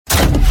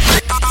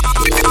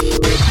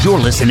You're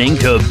listening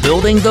to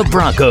Building the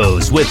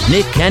Broncos with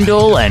Nick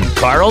Kendall and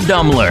Carl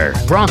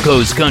Dummler,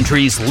 Broncos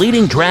Country's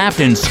leading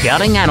draft and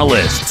scouting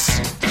analysts.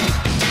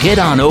 Get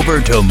on over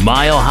to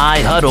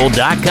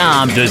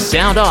milehighhuddle.com to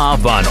sound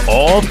off on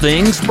all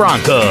things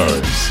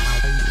Broncos.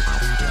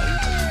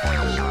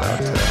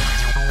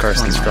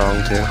 Carson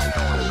Strong, too.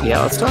 Yeah,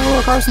 let's talk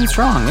about Carson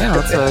Strong. Yeah,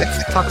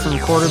 let's talk some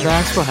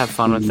quarterbacks. We'll have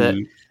fun with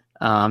it.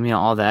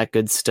 All that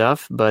good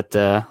stuff. But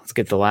let's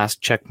get the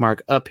last check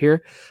mark up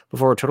here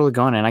before we're totally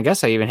going. And I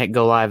guess I even hit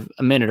go live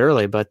a minute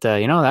early, but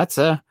that's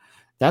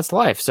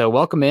life. So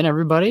welcome in,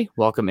 everybody.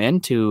 Welcome in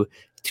to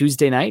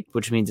Tuesday night,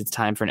 which means it's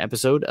time for an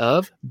episode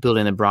of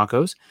Building the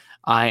Broncos.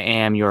 I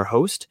am your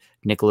host,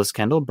 Nicholas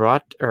Kendall,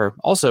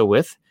 also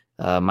with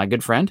my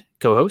good friend,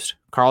 co-host,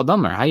 Carl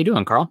Dummler. How you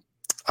doing, Carl?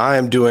 I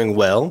am doing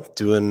well.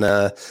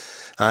 Tomorrow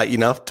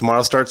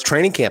starts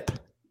training camp.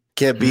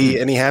 Can't be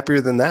any happier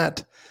than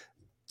that.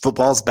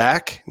 Football's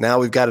back. Now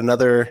we've got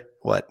another,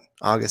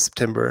 August,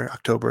 September,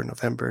 October,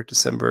 November,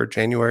 December,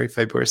 January,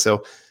 February.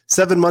 So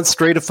 7 months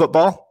straight of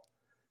football,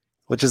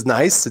 which is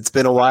nice. It's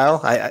been a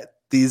while.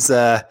 These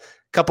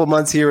couple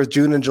months here with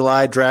June and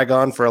July drag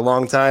on for a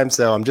long time.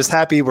 So I'm just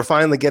happy we're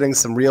finally getting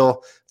some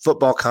real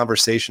football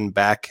conversation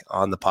back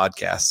on the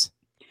podcast.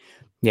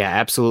 Yeah,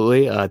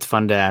 absolutely. It's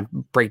fun to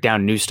break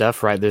down new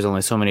stuff, right? There's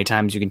only so many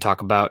times you can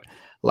talk about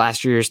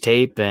last year's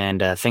tape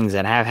and things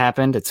that have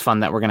happened. It's fun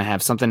that we're going to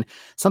have something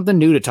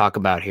new to talk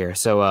about here.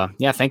 So,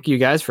 thank you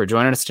guys for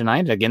joining us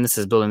tonight. Again, this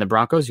is Building the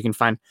Broncos. You can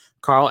find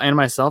Carl and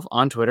myself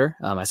on Twitter,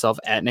 myself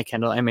at Nick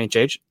Kendall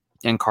MHH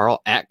and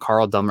Carl at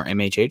Carl Dummler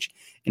MHH.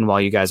 And while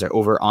you guys are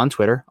over on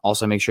Twitter,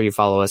 also make sure you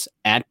follow us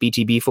at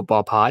BTB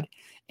Football Pod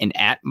and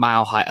at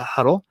Mile High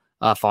Huddle.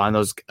 Following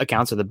those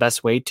accounts are the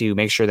best way to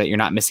make sure that you're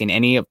not missing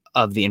any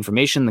of the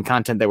information, the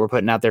content that we're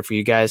putting out there for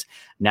you guys.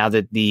 Now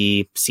that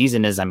the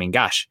season is,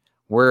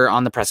 we're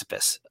on the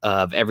precipice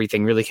of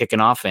everything really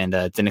kicking off, and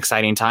it's an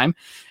exciting time.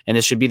 And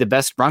this should be the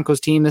best Broncos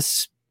team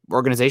this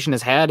organization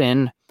has had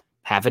in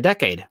half a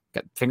decade.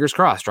 Got fingers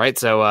crossed, right?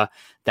 So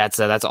that's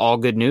all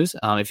good news.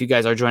 If you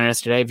guys are joining us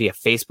today via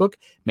Facebook,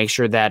 make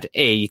sure that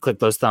you click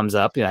those thumbs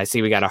up. I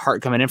see we got a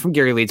heart coming in from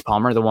Gary Leeds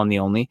Palmer, the one, the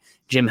only.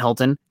 Jim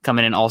Hilton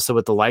coming in also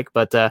with the like,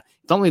 but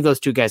don't leave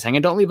those two guys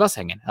hanging. Don't leave us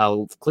hanging.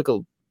 Click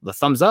the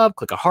thumbs up,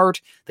 click a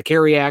heart, the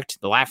care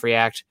react, the laugh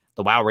react,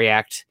 the wow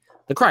react,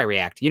 the cry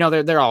react.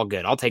 They're all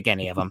good. I'll take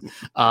any of them.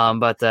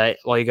 But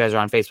while you guys are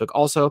on Facebook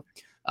also,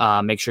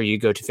 make sure you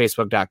go to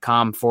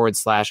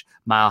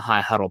facebook.com/Mile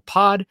High Huddle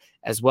Pod,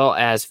 as well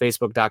as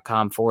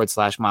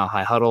facebook.com/Mile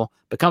High Huddle.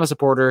 Become a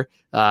supporter.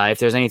 If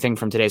there's anything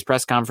from today's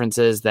press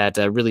conferences that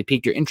really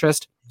piqued your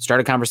interest, start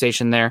a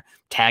conversation there.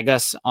 Tag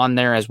us on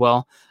there as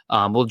well.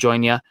 We'll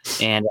join you,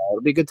 and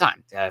it'll be a good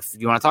time. If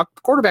you want to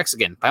talk quarterbacks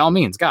again, by all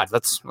means, God,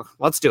 let's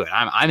do it.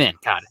 I'm in.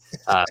 God,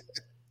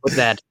 with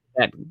that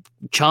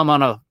chum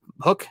on a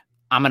hook,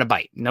 I'm gonna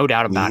bite, no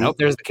doubt about it. Oh,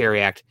 there's the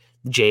carry act.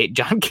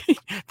 John,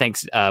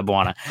 thanks,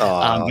 Buana.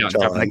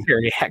 The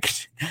carry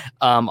act.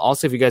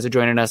 Also, if you guys are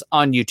joining us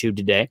on YouTube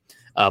today,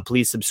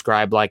 please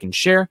subscribe, like, and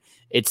share.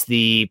 It's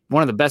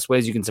one of the best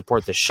ways you can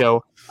support the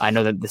show. I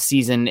know that the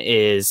season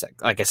is,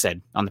 like I said,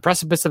 on the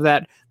precipice of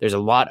that. There's a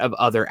lot of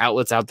other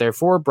outlets out there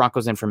for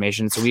Broncos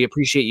information, so we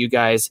appreciate you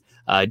guys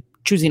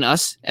choosing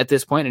us at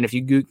this point. And if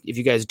you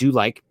guys do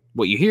like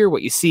what you hear,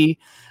 what you see,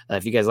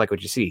 if you guys like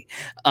what you see,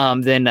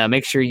 then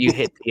make sure you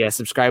hit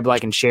subscribe,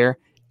 like, and share.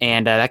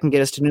 And that can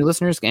get us to new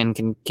listeners and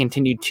can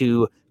continue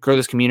to grow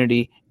this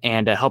community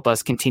and help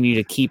us continue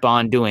to keep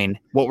on doing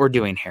what we're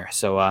doing here.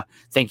 So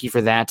thank you for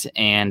that.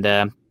 And,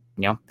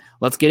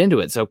 let's get into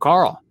it. So,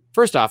 Carl,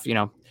 first off,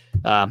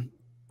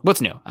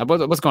 what's new?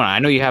 What's going on? I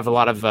know you have a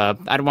lot of, I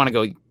don't want to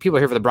go, people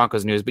are here for the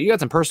Broncos news, but you got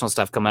some personal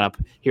stuff coming up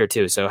here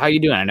too. So how you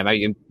doing? I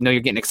know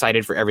you're getting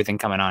excited for everything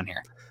coming on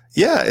here.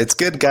 Yeah, it's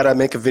good. Got to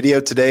make a video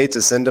today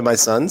to send to my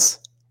sons.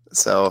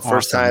 So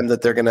first time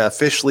that they're going to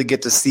officially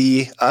get to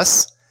see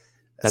us.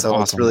 That's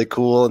awesome. It's really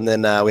cool. And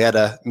then we had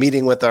a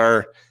meeting with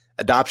our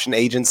adoption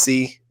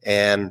agency,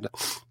 and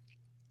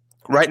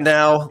right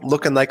now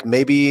looking like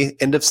maybe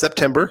end of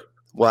September,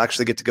 we'll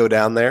actually get to go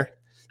down there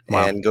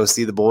and go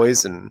see the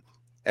boys and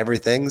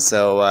everything.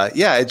 So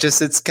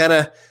it's kind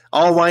of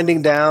all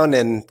winding down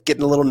and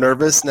getting a little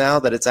nervous now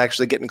that it's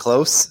actually getting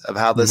close of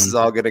how this is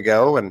all going to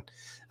go. And,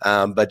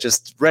 but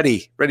just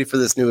ready for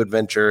this new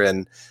adventure,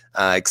 and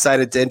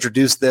excited to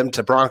introduce them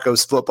to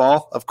Broncos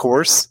football, of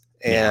course.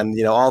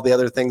 And, all the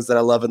other things that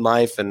I love in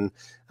life. And,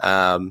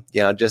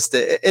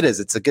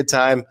 it's a good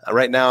time.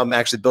 Right now I'm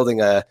actually building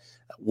a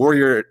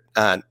warrior,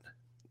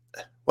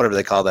 whatever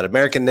they call that,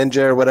 American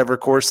Ninja or whatever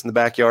course in the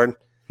backyard.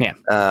 Yeah.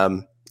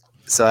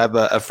 So I have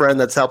a friend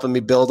that's helping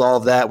me build all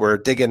of that. We're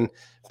digging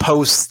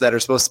posts that are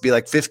supposed to be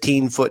like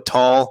 15 foot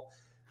tall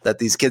that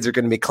these kids are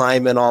going to be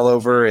climbing all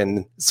over,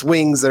 and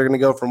swings that are going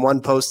to go from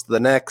one post to the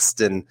next.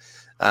 And,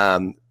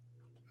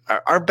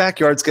 our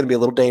backyard's going to be a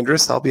little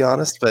dangerous, I'll be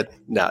honest, but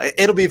no,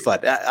 it'll be fun.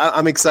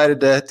 I'm excited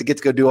to get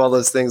to go do all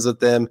those things with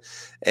them.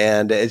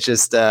 And it's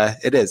just,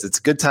 it's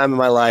a good time in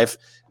my life.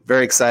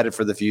 Very excited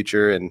for the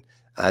future. And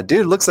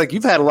dude, looks like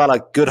you've had a lot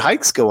of good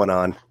hikes going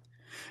on.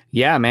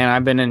 Yeah, man,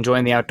 I've been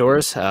enjoying the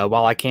outdoors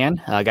while I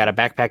can. I got a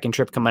backpacking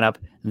trip coming up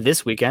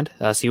this weekend,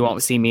 so you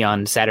won't see me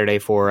on Saturday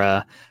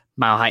for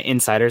Mile High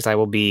Insiders. I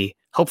will be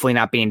hopefully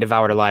not being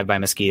devoured alive by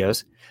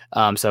mosquitoes.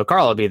 So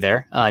Carl will be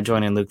there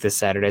joining Luke this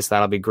Saturday, so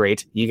that'll be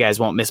great. You guys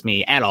won't miss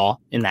me at all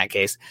in that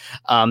case.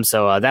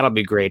 So that'll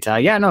be great.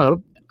 Yeah,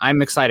 no,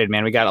 I'm excited,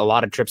 man. We got a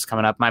lot of trips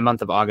coming up. My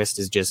month of August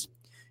is just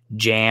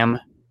jam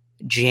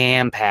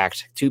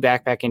packed. 2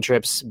 backpacking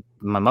trips.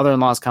 My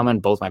mother-in-law's coming.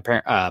 Both my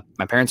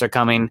parents are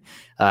coming.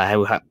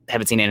 I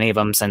haven't seen any of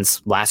them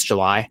since last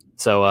July.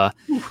 So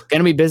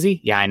gonna be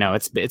busy. Yeah, I know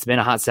it's been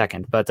a hot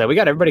second, but we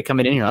got everybody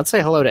coming in here. Let's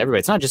say hello to everybody.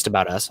 It's not just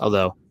about us,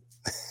 although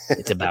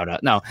it's about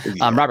us. No,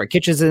 Robert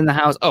Kitchens is in the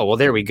house. Oh, well,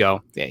 there we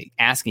go.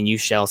 Ask and you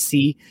shall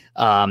see.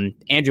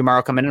 Andrew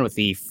Morrow coming in with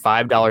the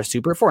 $5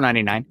 super,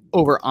 $4.99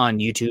 over on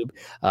YouTube.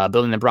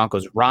 Building the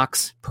Broncos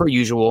rocks per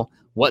usual.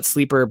 What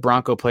sleeper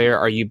Bronco player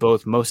are you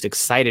both most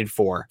excited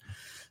for?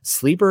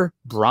 Sleeper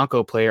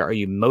Bronco player are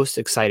you most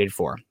excited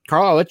for?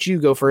 Carl, I'll let you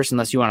go first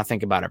unless you want to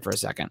think about it for a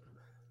second.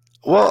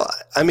 Well,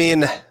 I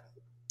mean,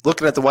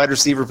 looking at the wide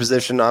receiver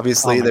position,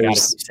 obviously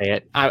there's. Say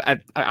it.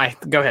 I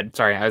go ahead.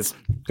 Sorry,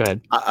 go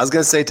ahead. I was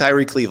going to say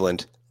Tyree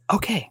Cleveland.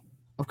 Okay,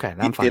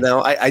 I'm fine.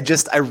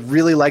 I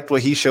really liked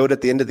what he showed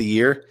at the end of the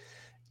year,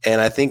 and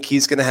I think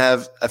he's going to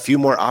have a few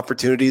more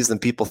opportunities than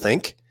people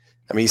think.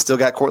 I mean, he's still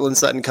got Cortland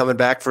Sutton coming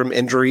back from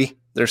injury.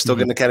 They're still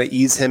going to kind of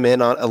ease him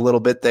in on a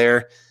little bit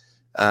there.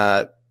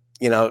 I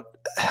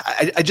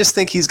just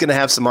think he's going to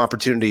have some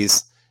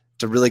opportunities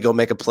to really go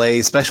make a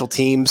play. Special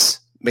teams,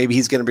 maybe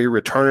he's going to be a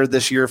returner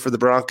this year for the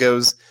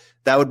Broncos.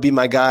 That would be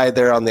my guy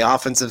there on the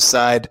offensive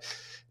side.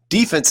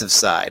 Defensive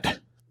side,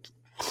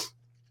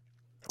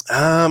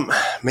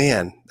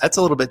 man, that's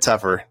a little bit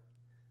tougher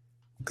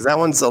because that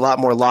one's a lot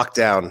more locked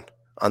down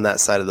on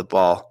that side of the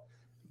ball.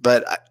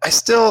 But I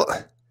still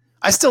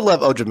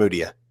love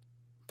Ojemudia.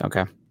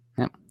 Okay.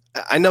 Yep.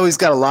 I know he's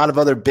got a lot of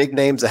other big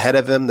names ahead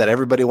of him that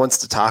everybody wants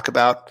to talk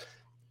about,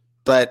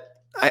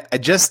 but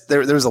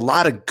there was a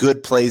lot of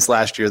good plays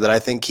last year that I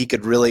think he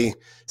could really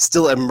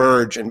still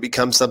emerge and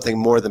become something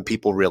more than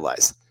people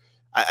realize.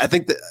 I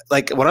think that,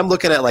 like, when I'm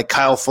looking at like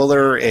Kyle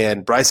Fuller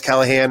and Bryce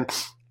Callahan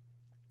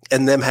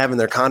and them having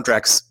their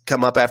contracts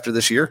come up after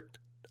this year,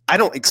 I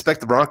don't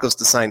expect the Broncos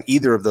to sign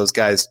either of those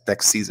guys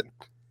next season,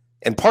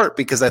 in part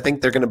because I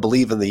think they're going to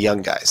believe in the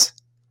young guys.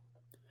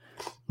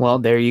 Well,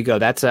 there you go.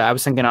 That's I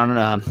was thinking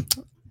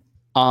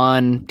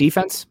on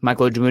defense.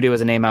 Michael Ojemudia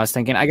was a name I was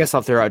thinking. I guess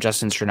I'll throw out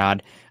Justin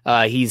Strnad.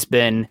 He's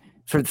been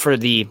for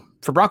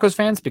Broncos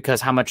fans because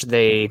how much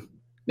they,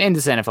 and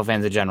just NFL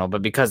fans in general,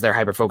 but because they're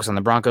hyper focused on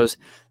the Broncos,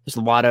 there's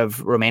a lot of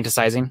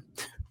romanticizing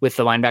with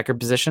the linebacker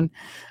position,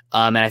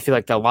 and I feel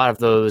like a lot of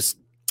those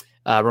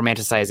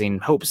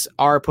romanticizing hopes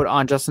are put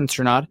on Justin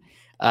Strnad.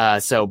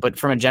 But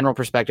from a general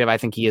perspective, I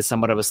think he is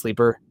somewhat of a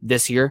sleeper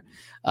this year.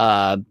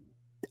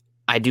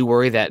 I do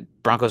worry that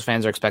Broncos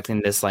fans are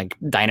expecting this like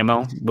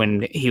dynamo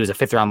when he was a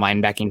 5th-round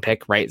linebacking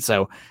pick, right?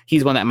 So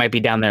he's one that might be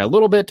down there a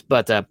little bit,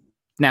 but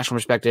national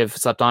perspective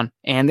slept on.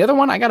 And the other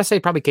one, I got to say,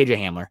 probably KJ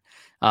Hamler.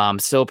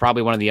 Still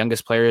probably one of the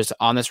youngest players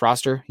on this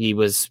roster. He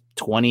was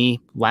 20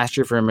 last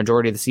year for a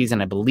majority of the season,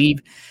 I believe.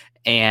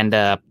 And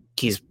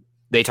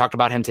they talked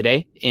about him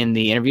today in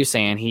the interview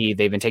saying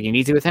they've been taking it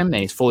easy with him and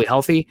he's fully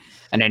healthy.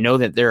 And I know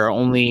that there are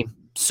only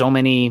so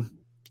many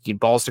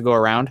balls to go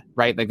around,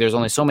 right? Like there's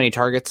only so many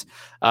targets,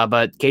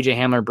 but KJ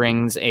Hamler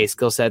brings a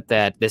skill set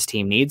that this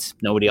team needs.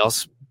 Nobody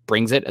else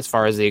brings it as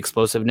far as the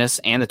explosiveness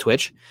and the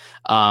twitch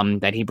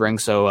that he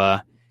brings. So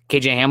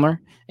KJ Hamler,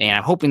 and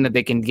I'm hoping that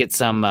they can get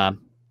some,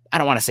 I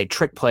don't want to say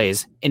trick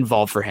plays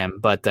involved for him,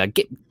 but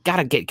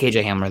gotta get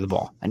KJ Hamler the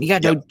ball. And you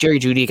got Jerry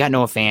Jeudy, you got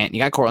Noah Fant, you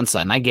got Cortland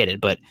Sutton. I get it,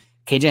 but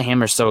KJ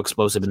Hamler's so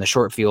explosive in the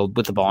short field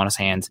with the ball in his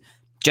hands.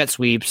 Jet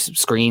sweeps,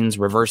 screens,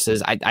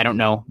 reverses. I don't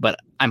know, but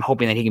I'm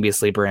hoping that he can be a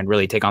sleeper and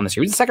really take on this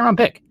year. He's a 2nd-round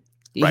pick.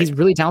 Right. He's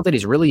really talented.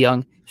 He's really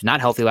young. He's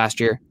not healthy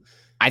last year.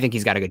 I think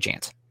he's got a good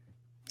chance.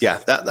 Yeah,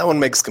 that one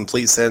makes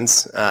complete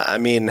sense. I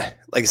mean,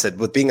 like I said,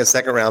 with being a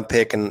 2nd-round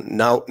pick and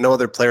no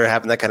other player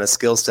having that kind of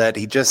skill set,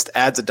 he just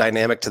adds a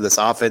dynamic to this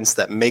offense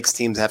that makes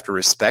teams have to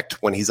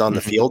respect when he's on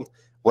the field.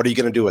 What are you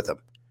going to do with him?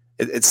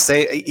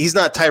 He's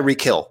not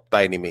Tyreek Hill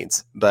by any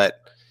means,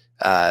 but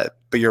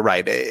you're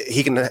right.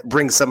 He can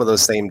bring some of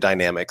those same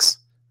dynamics.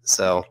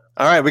 So,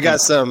 all right, we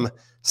got some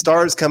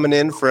stars coming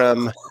in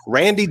from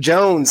Randy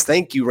Jones.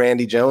 Thank you,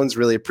 Randy Jones.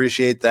 Really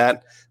appreciate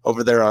that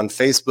over there on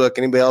Facebook.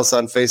 Anybody else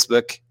on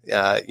Facebook?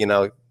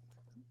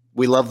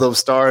 We love those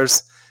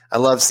stars. I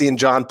love seeing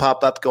John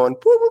pop up going,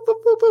 boop, boop,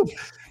 boop, boop,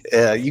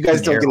 boop. You guys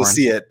don't get to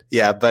see it.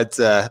 Yeah,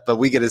 but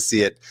we get to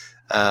see it.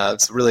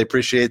 So really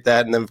appreciate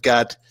that. And then we've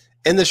got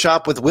In the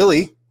Shop with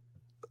Willie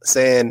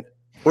saying,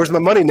 where's my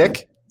money,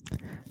 Nick?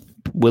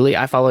 Willie,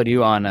 I followed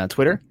you on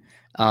Twitter.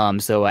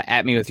 So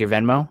at me with your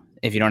Venmo.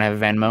 If you don't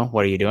have a Venmo,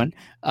 what are you doing?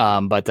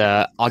 But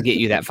I'll get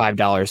you that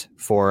 $5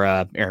 for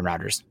Aaron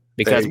Rodgers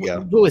because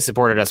Willie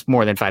supported us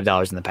more than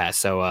 $5 in the past.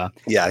 So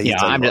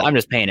I'm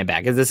just paying it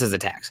back because this is a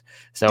tax.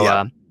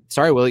 So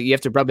sorry, Willie, you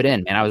have to rub it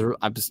in. And I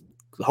was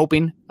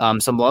hoping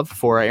some love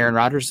for Aaron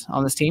Rodgers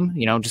on this team,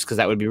 just because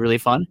that would be really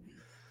fun.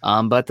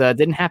 but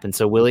didn't happen.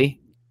 So Willie,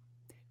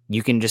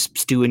 you can just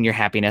stew in your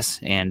happiness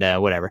and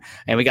whatever.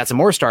 And we got some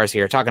more stars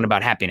here talking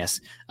about happiness.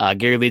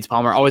 Gary Leeds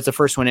Palmer, always the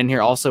first one in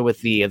here, also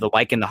with the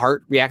like and the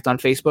heart react on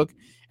Facebook,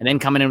 and then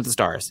coming in with the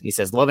stars. He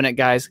says, loving it,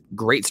 guys.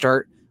 Great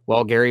start.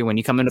 Well, Gary, when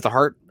you come in with the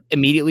heart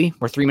immediately,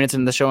 we're 3 minutes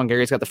into the show and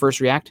Gary's got the first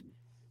react.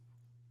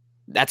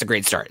 That's a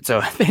great start. So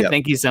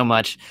thank you so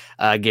much,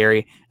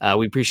 Gary.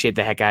 We appreciate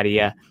the heck out of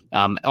you.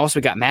 Also,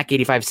 we got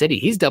Mac85 City.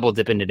 He's double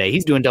dipping today.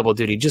 He's doing double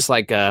duty, just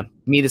like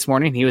me this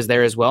morning. He was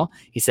there as well.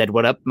 He said,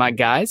 what up, my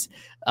guys?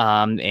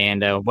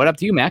 And what up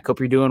to you, Mac? Hope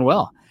you're doing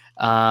well.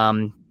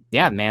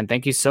 Yeah, man,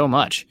 thank you so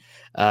much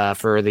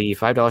for the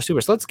 $5 super.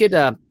 So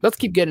let's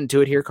keep getting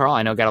to it here, Carl.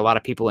 I know got a lot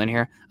of people in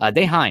here.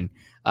 Day Hine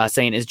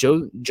saying, is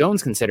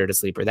Jones considered a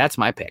sleeper? That's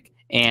my pick.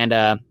 And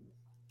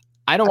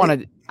I don't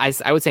want to.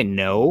 I would say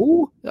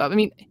no. I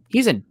mean,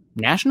 he's a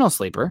national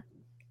sleeper,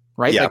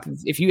 right? Yeah. Like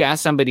if you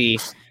ask somebody,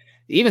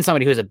 even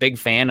somebody who's a big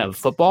fan of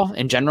football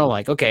in general,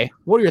 like, okay,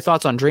 what are your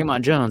thoughts on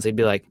Draymond Jones? They'd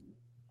be like,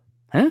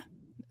 huh?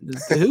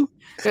 Who?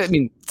 I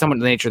mean, somewhat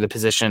the nature of the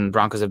position.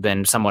 Broncos have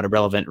been somewhat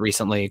irrelevant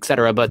recently, et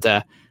cetera.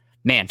 But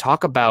man,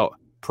 talk about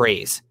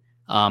praise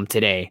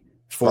today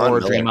for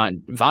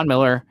Von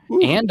Miller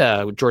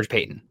and George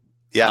Payton.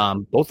 Yeah.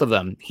 Both of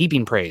them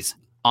heaping praise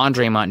on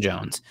Draymond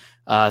Jones.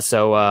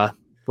 So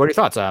what are your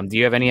thoughts? Do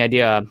you have any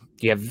idea?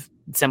 Do you have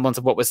semblance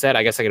of what was said?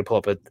 I guess I could pull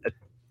up a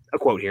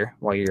quote here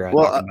while you're talking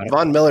about it.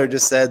 Von Miller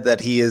just said that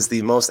he is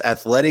the most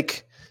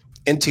athletic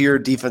interior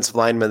defensive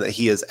lineman that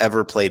he has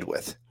ever played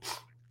with.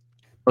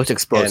 Most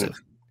explosive.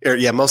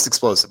 Most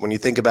explosive. When you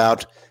think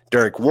about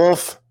Derek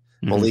Wolfe,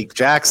 Malik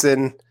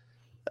Jackson,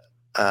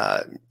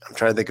 I'm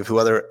trying to think of who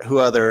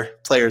other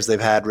players they've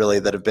had really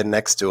that have been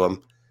next to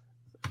him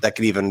that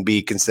could even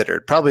be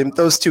considered. Probably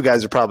those two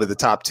guys are probably the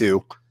top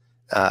two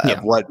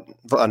of what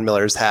Von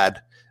Miller's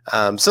had.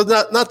 So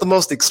not the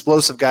most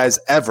explosive guys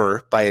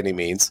ever by any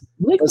means.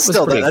 But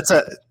still,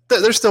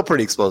 they're still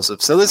pretty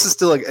explosive. So this is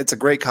still it's a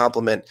great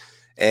compliment.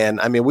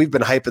 And I mean, we've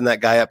been hyping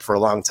that guy up for a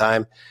long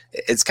time.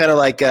 It's kind of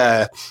like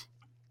I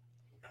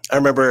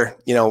remember,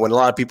 when a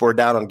lot of people were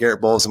down on Garrett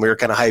Bowles and we were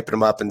kind of hyping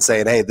him up and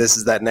saying, hey, this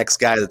is that next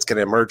guy that's going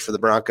to emerge for the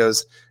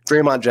Broncos.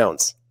 Draymond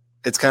Jones.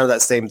 It's kind of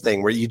that same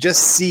thing where you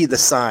just see the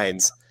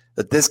signs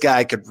that this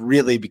guy could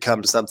really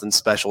become something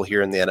special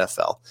here in the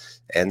NFL.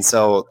 And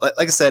so, like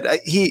I said,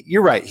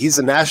 you're right. He's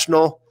a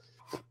national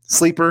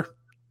sleeper,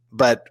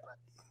 but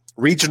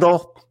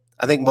regional,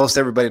 I think most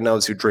everybody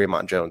knows who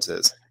Draymond Jones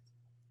is.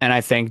 And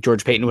I think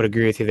George Payton would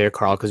agree with you there,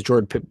 Carl, because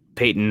George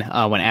Payton,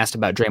 when asked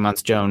about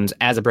Draymond Jones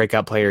as a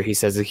breakout player, he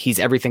says he's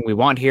everything we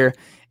want here.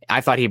 I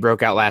thought he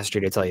broke out last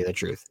year, to tell you the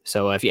truth.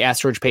 So if you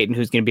ask George Payton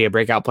who's going to be a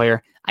breakout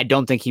player, I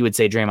don't think he would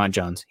say Draymond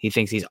Jones. He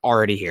thinks he's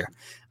already here.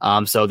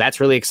 So that's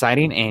really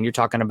exciting. And you're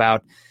talking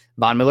about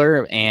Von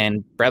Miller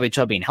and Bradley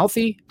Chubb being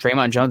healthy,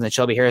 Draymond Jones and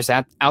Shelby Harris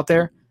out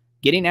there.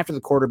 Getting after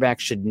the quarterback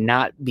should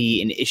not be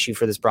an issue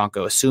for this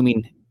Bronco,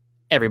 assuming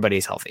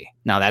everybody's healthy.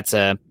 Now that's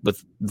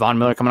with Von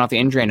Miller coming off the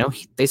injury. I know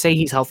they say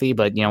he's healthy,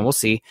 but we'll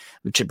see.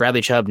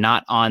 Bradley Chubb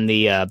not on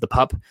the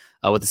PUP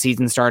with the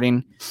season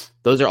starting.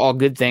 Those are all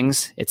good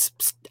things.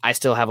 I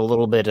still have a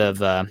little bit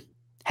of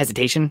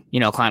hesitation,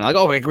 kind of like,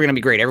 oh, we're going to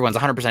be great. Everyone's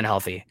 100%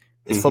 healthy.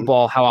 It's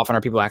football. How often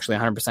are people actually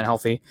 100%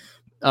 healthy?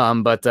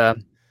 But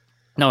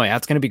no, yeah,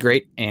 it's going to be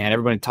great. And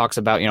everybody talks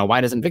about, why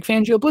doesn't Vic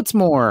Fangio blitz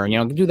more?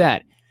 Do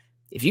that.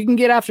 If you can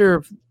get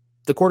after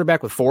the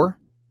quarterback with 4,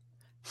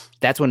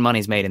 that's when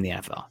money's made in the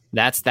NFL.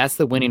 That's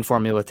the winning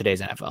formula with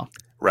today's NFL.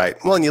 Right.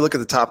 Well, and you look at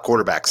the top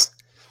quarterbacks.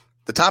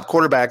 The top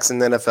quarterbacks in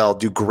the NFL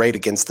do great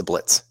against the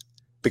blitz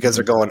because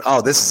they're going,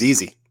 oh, this is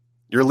easy.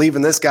 You're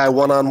leaving this guy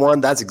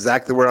one-on-one. That's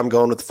exactly where I'm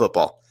going with the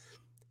football.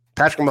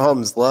 Patrick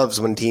Mahomes loves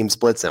when teams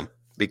blitz him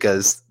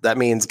because that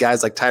means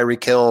guys like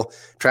Tyreek Hill,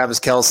 Travis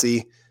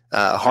Kelce,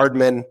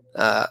 Hardman,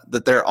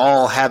 that they're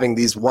all having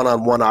these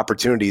one-on-one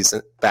opportunities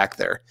back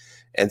there.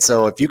 And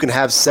so if you can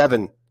have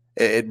 7,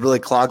 it really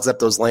clogs up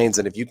those lanes.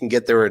 And if you can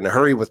get there in a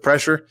hurry with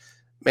pressure,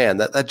 man,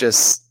 that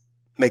just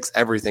makes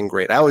everything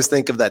great. I always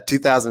think of that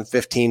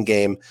 2015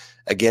 game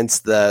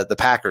against the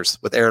Packers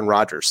with Aaron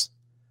Rodgers.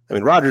 I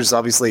mean, Rodgers,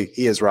 obviously,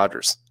 he is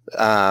Rodgers.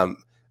 But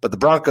the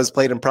Broncos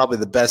played him probably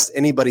the best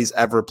anybody's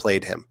ever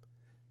played him.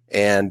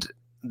 And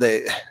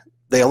they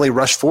only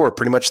rushed forward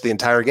pretty much the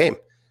entire game.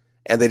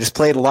 And they just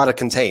played a lot of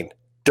contain.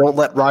 Don't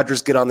let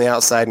Rodgers get on the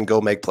outside and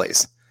go make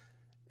plays.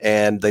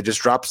 And they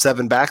just dropped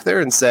 7 back there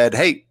and said,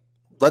 hey,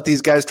 let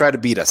these guys try to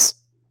beat us.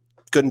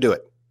 Couldn't do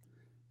it.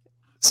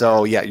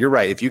 So, yeah, you're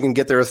right. If you can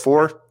get there with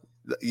 4,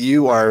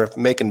 you are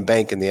making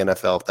bank in the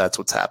NFL if that's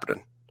what's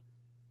happening.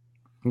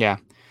 Yeah.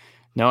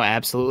 No,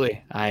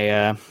 absolutely.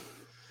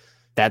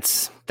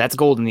 That's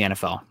gold in the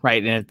NFL,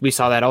 right? And we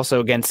saw that also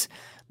against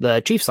the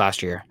Chiefs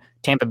last year.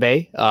 Tampa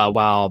Bay,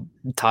 while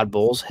Todd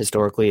Bowles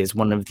historically is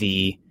one of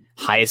the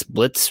highest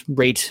blitz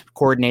rate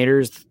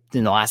coordinators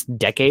in the last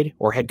decade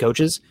or head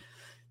coaches,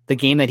 the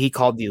game that he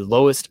called the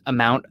lowest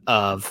amount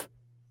of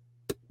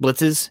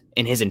blitzes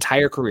in his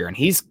entire career, and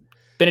he's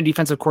been a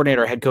defensive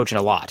coordinator or head coach in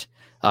a lot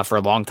for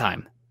a long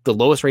time. The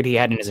lowest rate he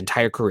had in his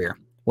entire career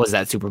was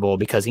that Super Bowl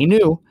because he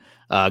knew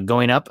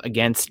going up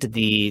against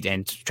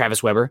and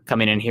Travis Weber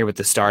coming in here with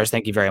the stars.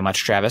 Thank you very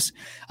much, Travis.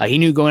 He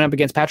knew going up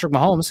against Patrick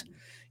Mahomes,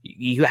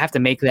 you have to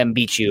make them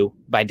beat you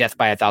by death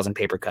by 1,000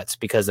 paper cuts,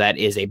 because that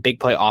is a big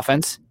play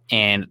offense.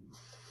 And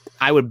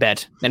I would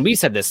bet, and we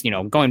said this,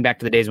 going back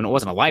to the days when it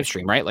wasn't a live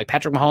stream, right? Like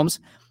Patrick Mahomes,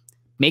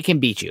 make him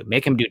beat you,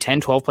 make him do 10,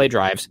 12 play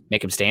drives,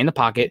 make him stay in the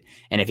pocket.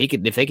 And if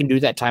they can do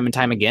that time and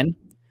time again,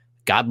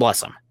 God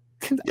bless them.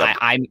 Yep.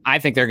 I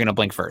think they're going to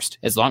blink first.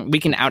 As long we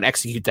can out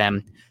execute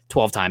them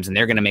 12 times, and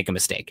they're going to make a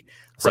mistake.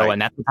 So, right.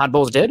 And that's what Todd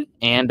Bowles did,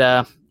 and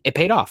it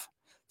paid off.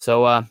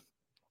 So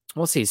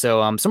we'll see.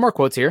 So some more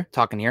quotes here.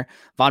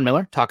 Von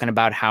Miller talking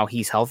about how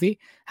he's healthy,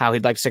 how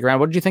he'd like to stick around.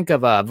 What did you think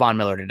of Von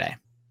Miller today?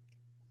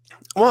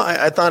 Well,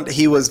 I thought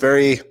he was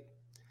very.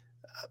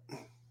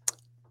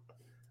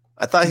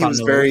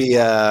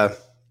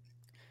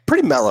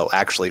 Pretty mellow,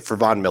 actually, for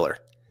Von Miller.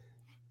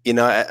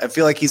 I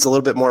feel like he's a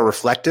little bit more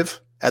reflective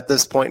at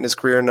this point in his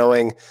career,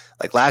 knowing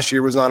like last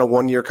year was on a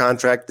 1-year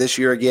contract, this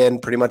year again,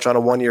 pretty much on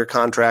a 1-year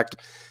contract.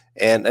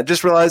 And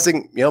just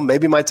realizing,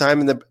 maybe my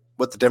time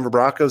with the Denver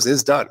Broncos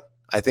is done.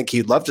 I think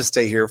he'd love to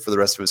stay here for the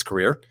rest of his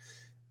career,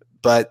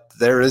 but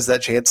there is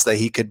that chance that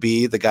he could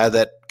be the guy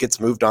that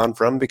gets moved on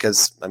from,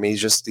 because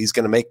he's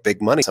going to make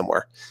big money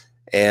somewhere.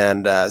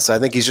 And so I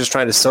think he's just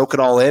trying to soak it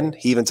all in.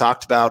 He even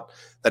talked about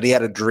that he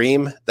had a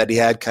dream, that he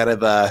had kind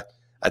of a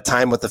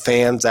time with the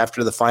fans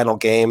after the final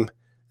game,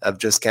 of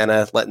just kind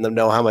of letting them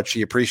know how much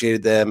he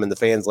appreciated them, and the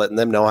fans letting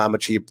them know how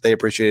much they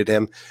appreciated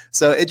him.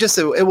 So it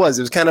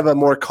was kind of a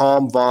more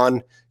calm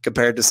Vaughn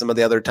compared to some of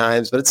the other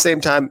times. But at the same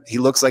time, he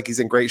looks like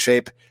he's in great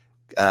shape.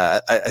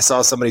 I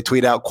saw somebody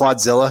tweet out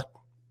Quadzilla.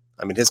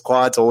 His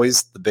quad's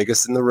always the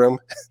biggest in the room,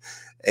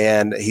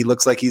 and he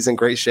looks like he's in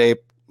great shape.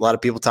 A lot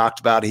of people talked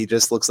about he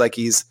just looks like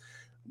he's,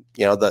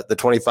 the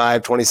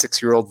 25,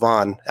 26-year-old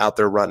Vaughn out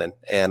there running.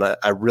 And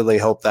I really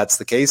hope that's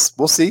the case.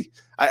 We'll see.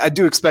 I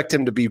do expect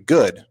him to be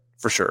good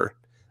for sure.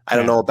 I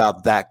don't know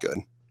about that good.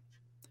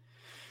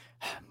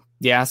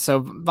 Yeah, so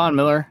Von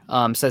Miller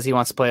says he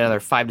wants to play another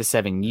 5 to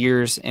 7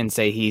 years, and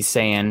he's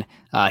saying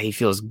he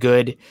feels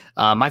good.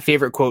 My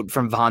favorite quote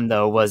from Von,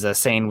 though, was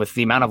saying with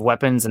the amount of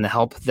weapons and the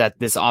help that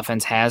this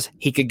offense has,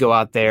 he could go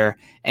out there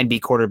and be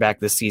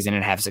quarterback this season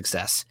and have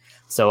success.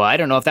 So I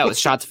don't know if that was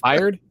shots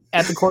fired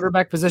at the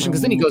quarterback position,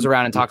 because then he goes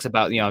around and talks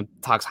about,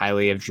 talks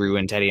highly of Drew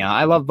and Teddy.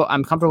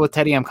 I'm comfortable with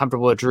Teddy. I'm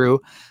comfortable with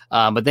Drew.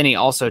 But then he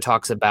also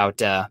talks about,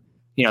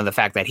 the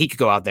fact that he could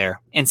go out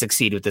there and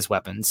succeed with this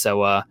weapon.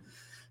 So I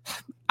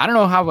don't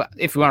know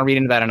if we want to read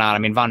into that or not.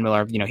 Von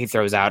Miller, he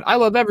throws out, I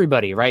love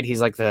everybody, right?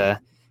 He's like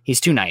he's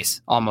too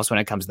nice almost when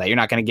it comes to that. You're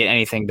not going to get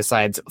anything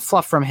besides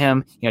fluff from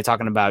him.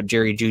 Talking about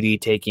Jerry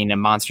Jeudy taking a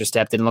monster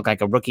step. Didn't look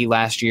like a rookie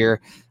last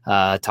year.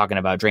 Talking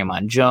about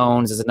Draymond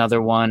Jones is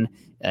another one,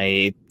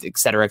 et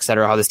cetera,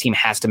 how this team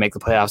has to make the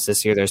playoffs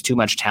this year. There's too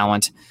much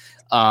talent.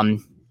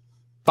 Von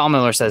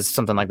Miller says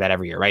something like that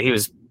every year, right? He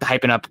was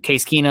hyping up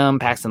Case Keenum,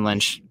 Paxton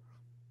Lynch.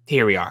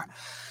 Here we are.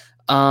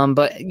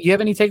 But you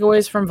have any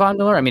takeaways from Von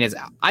Miller?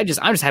 I'm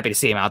just happy to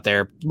see him out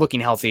there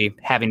looking healthy,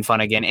 having fun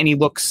again. And he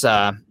looks,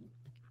 the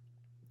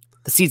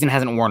season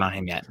hasn't worn on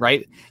him yet,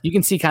 right? You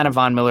can see kind of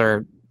Von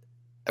Miller,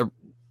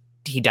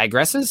 he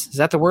digresses. Is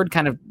that the word?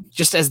 Kind of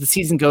just as the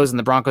season goes and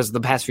the Broncos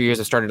the past few years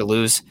have started to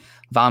lose,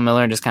 Von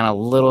Miller just kind of a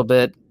little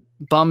bit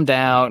bummed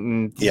out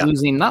and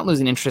not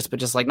losing interest, but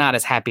just like not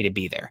as happy to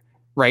be there.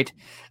 Right.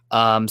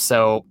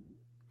 So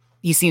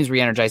he seems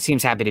re-energized,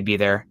 seems happy to be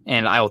there.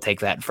 And I will take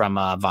that from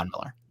Von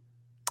Miller.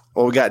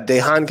 Well, we got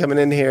Dehan coming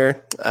in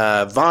here.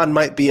 Vaughn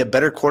might be a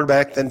better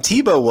quarterback than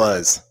Tebow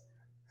was.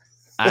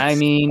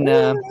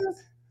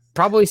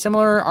 Probably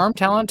similar arm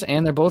talent,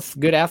 and they're both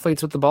good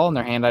athletes with the ball in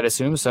their hand, I'd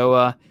assume.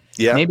 So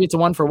maybe it's a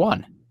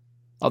 1-for-1.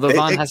 Although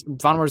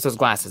Vaughn wears those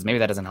glasses. Maybe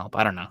that doesn't help.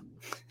 I don't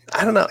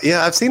know.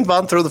 Yeah, I've seen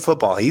Vaughn throw the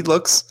football. He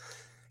looks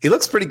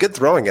pretty good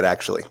throwing it,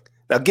 actually.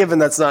 Now, given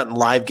that's not in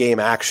live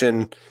game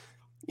action,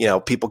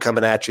 people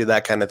coming at you,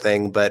 that kind of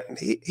thing, but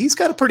he's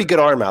got a pretty good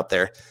arm out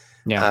there.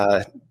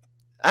 Yeah.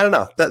 I don't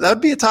know. That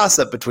would be a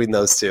toss-up between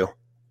those two.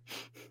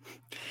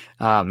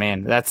 Oh,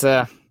 man. That's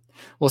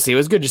we'll see. It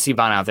was good to see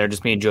Von out there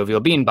just being jovial,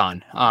 being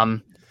Von.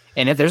 And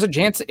if there's a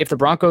chance, if the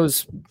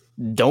Broncos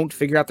don't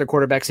figure out their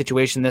quarterback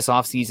situation this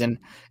offseason,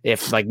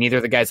 if neither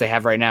of the guys they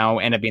have right now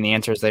end up being the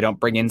answers, they don't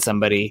bring in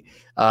somebody,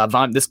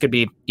 this could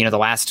be, the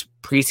last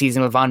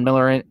preseason with Von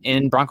Miller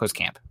in Broncos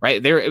camp,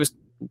 right? It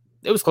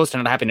was close to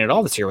not happening at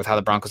all this year with how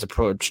the Broncos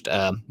approached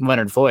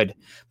Leonard Floyd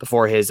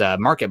before his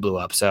market blew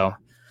up. So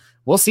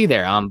we'll see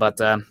there. But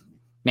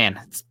man,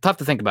 it's tough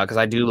to think about because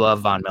I do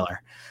love Von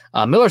Miller.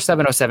 Miller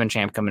 707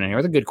 champ coming in here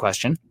with a good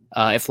question.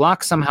 If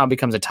Locke somehow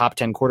becomes a top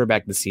 10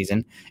 quarterback this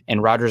season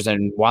and Rodgers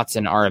and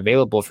Watson are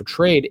available for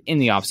trade in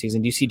the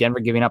offseason, do you see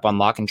Denver giving up on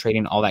Locke and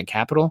trading all that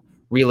capital?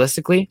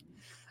 Realistically,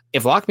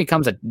 if Locke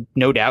becomes a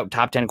no doubt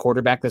top 10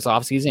 quarterback this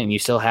offseason and you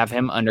still have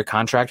him under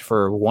contract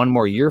for one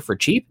more year for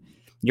cheap,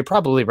 you're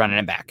probably running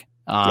it back.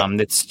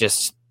 It's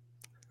just,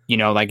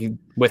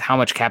 with how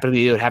much capital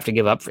you would have to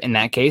give up in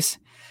that case.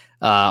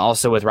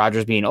 Also, with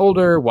Rodgers being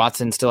older,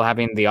 Watson still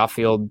having the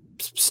off-field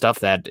stuff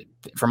that,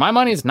 for my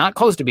money, is not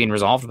close to being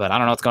resolved. But I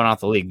don't know what's going on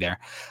with the league there.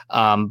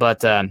 But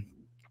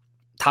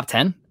top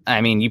 10,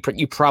 I mean,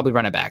 you probably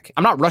run it back.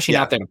 I'm not rushing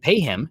out there to pay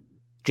him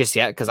just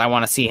yet because I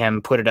want to see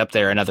him put it up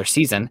there another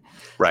season.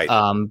 Right.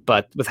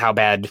 But with how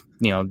bad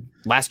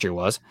last year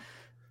was,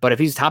 but if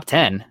he's top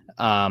 10,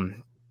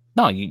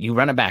 no, you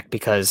run it back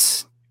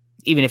because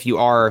even if you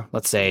are,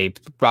 let's say,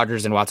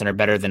 Rodgers and Watson are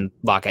better than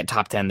Locke at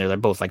top 10, they're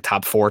both like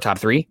top 4, top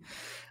 3.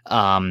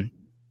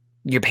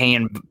 You're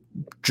paying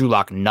Drew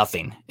Lock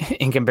nothing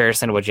in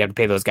comparison to what you have to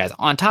pay those guys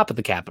on top of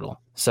the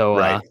capital.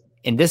 So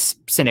in this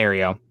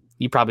scenario,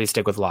 you probably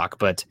stick with Locke.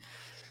 But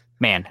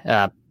man,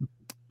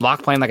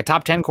 Locke playing like a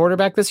top 10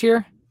 quarterback this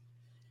year,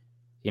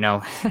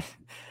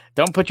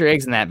 don't put your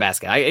eggs in that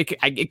basket.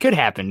 It could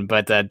happen,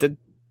 but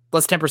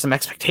let's temper some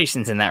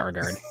expectations in that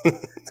regard.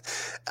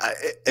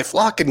 If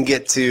Locke can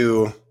get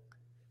to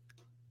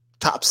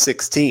top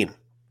 16,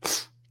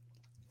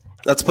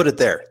 let's put it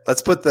there.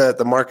 Let's put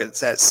the market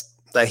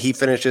that he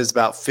finishes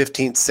about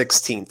 15th,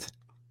 16th,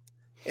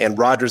 and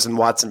Rodgers and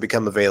Watson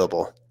become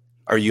available.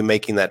 Are you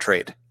making that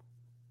trade?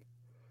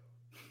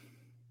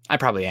 I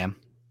probably am.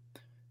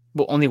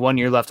 Well, only 1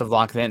 year left of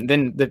Locke.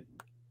 Then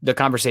the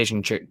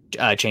conversation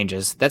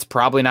changes. That's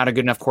probably not a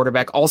good enough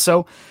quarterback.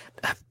 Also,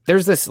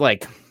 there's this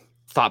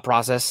thought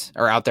process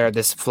out there,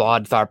 this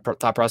flawed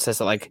thought process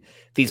that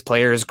these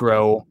players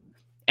grow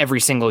every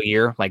single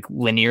year,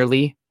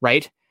 linearly,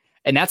 right?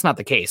 And that's not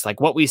the case.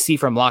 What we see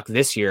from Locke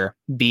this year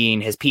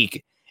being his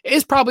peak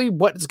is probably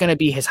what's going to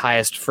be his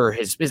highest for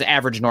his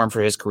average norm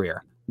for his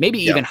career. Maybe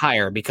even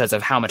higher because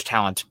of how much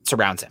talent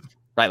surrounds him,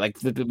 right?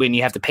 When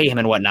you have to pay him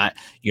and whatnot,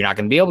 you're not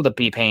going to be able to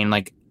be paying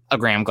a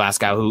Graham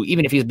Glasgow, who,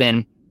 even if he's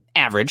been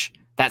average,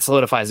 that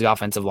solidifies the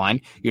offensive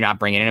line. You're not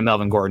bringing in a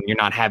Melvin Gordon. You're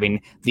not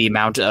having the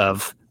amount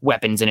of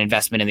weapons and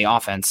investment in the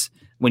offense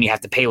when you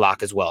have to pay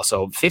Locke as well.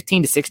 So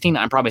 15 to 16,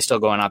 I'm probably still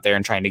going out there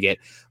and trying to get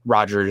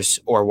Rodgers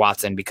or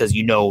Watson because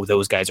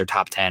those guys are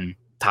top 10,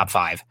 top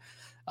 5.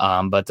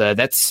 But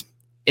it's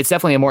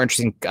definitely a more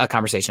interesting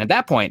conversation. At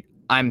that point,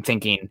 I'm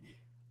thinking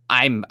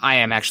I am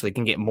actually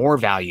can get more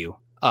value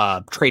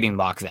trading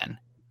Locke then,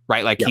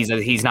 right?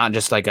 He's not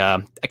just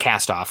a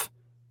cast off.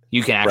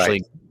 You can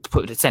actually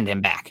send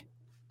him back.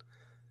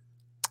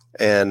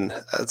 And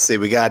let's see,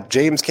 we got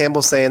James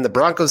Campbell saying the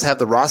Broncos have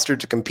the roster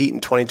to compete in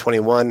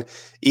 2021,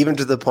 even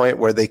to the point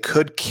where they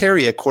could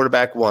carry a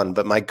quarterback one.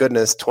 But my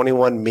goodness,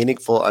 21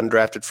 meaningful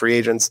undrafted free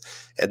agents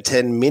and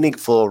 10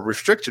 meaningful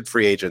restricted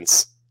free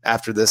agents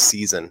after this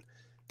season.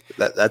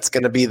 That's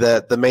going to be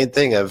the main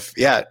thing of,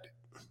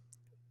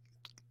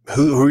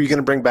 who are you going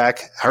to bring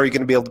back? How are you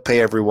going to be able to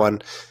pay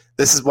everyone?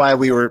 This is why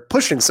we were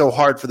pushing so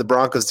hard for the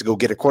Broncos to go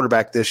get a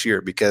quarterback this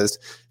year, because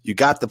you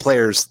got the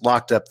players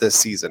locked up this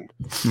season.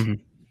 Mm-hmm.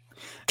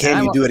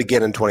 Can you do it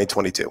again in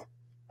 2022?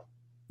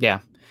 Yeah.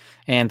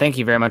 And thank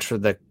you very much for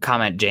the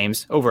comment,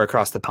 James, over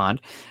across the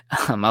pond.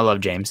 I love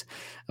James,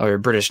 or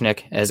British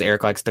Nick, as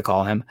Eric likes to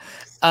call him.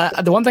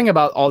 The one thing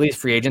about all these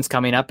free agents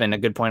coming up, and a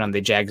good point on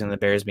the Jags and the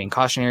Bears being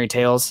cautionary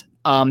tales,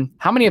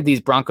 how many of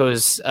these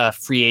Broncos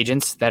free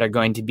agents that are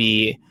going to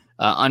be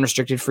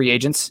unrestricted free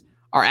agents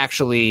are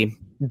actually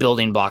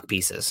building block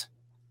pieces,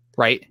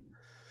 right?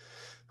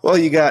 Well,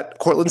 you got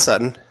Cortland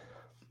Sutton.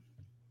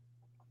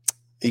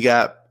 You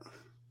got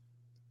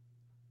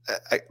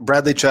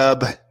Bradley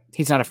Chubb.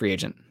 He's not a free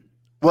agent.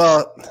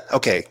 Well,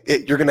 okay.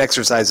 You're going to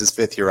exercise his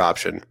 5th-year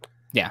option.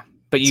 Yeah,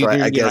 but you don't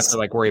have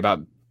to worry about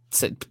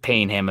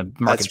paying him a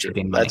market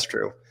shipping money. That's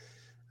true.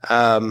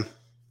 Von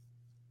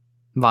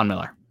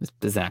Miller is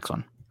the next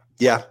one.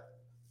 Yeah.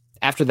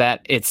 After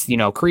that, it's,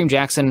 Kareem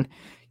Jackson.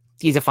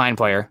 He's a fine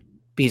player.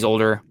 He's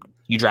older.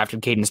 You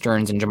drafted Caden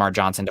Stearns and Jamar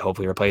Johnson to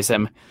hopefully replace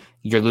him.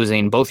 You're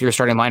losing both your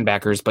starting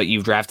linebackers, but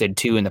you've drafted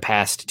 2 in the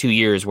past 2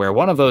 years where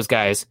one of those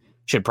guys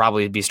should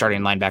probably be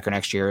starting linebacker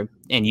next year,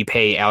 and you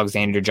pay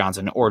Alexander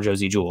Johnson or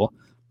Josie Jewell.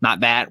 Not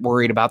that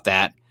worried about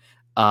that.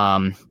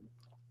 Fuller.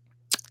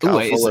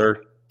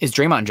 Is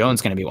Draymond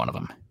Jones going to be one of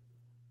them?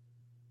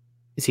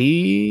 Is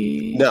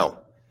he? No,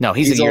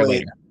 he's a year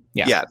later.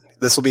 Yeah,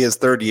 this will be his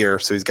 3rd year,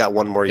 so he's got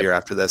one more year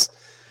after this.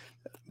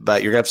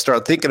 But you're going to have to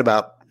start thinking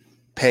about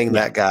paying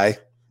that guy.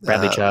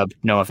 Bradley Chubb,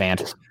 Noah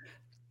Fant,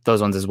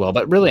 those ones as well.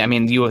 But really, I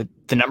mean,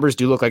 the numbers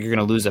do look like you're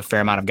going to lose a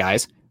fair amount of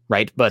guys,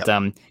 right? But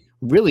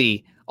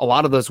really, a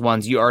lot of those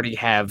ones you already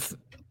have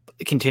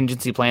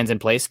contingency plans in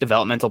place,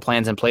 developmental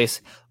plans in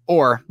place,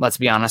 or let's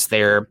be honest,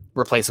 they're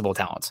replaceable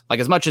talents.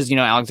 As much as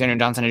Alexander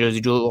Johnson and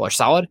Josie Jewell are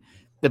solid,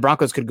 the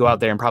Broncos could go out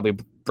there and probably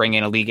bring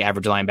in a league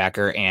average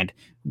linebacker, and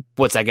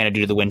what's that going to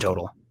do to the win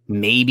total?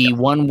 Maybe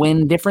 1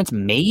 win difference,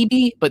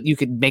 maybe, but you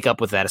could make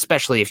up with that,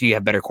 especially if you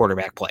have better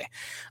quarterback play.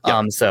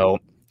 So,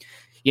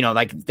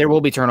 there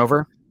will be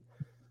turnover,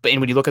 but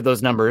when you look at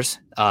those numbers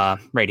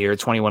right here,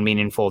 21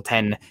 meaningful,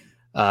 10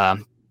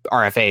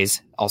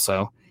 RFAs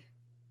also,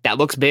 that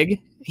looks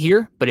big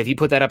here, but if you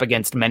put that up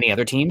against many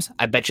other teams,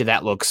 I bet you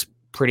that looks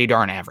pretty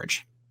darn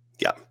average.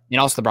 Yeah. And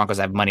also the Broncos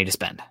have money to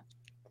spend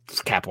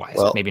cap wise,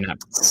 maybe not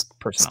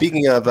personal.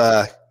 Speaking of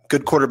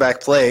good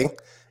quarterback play,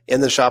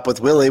 in the shop with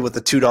Willie with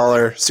the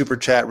 $2 super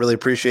chat. Really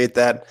appreciate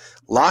that.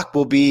 Lock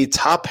will be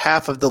top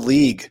half of the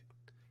league.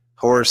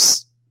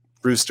 Horse,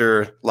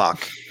 rooster,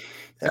 lock.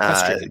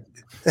 Appreciate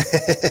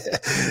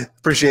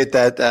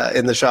that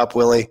in the shop,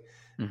 Willie.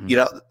 Mm-hmm. You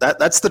know,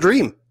 that's the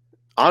dream.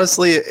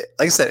 Honestly,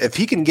 like I said, if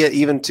he can get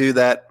even to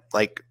that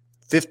like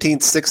 15th,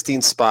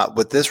 16th spot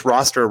with this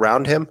roster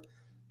around him,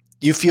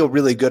 you feel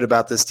really good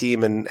about this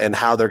team and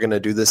how they're going to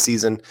do this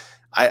season.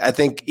 I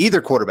think either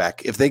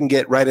quarterback, if they can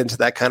get right into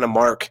that kind of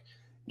mark,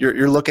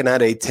 you're looking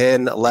at a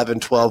 10, 11,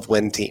 12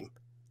 win team.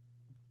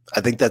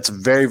 I think that's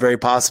very, very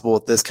possible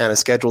with this kind of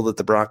schedule that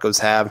the Broncos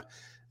have,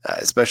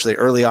 especially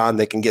early on.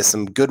 They can get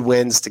some good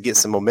wins to get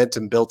some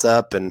momentum built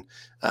up. And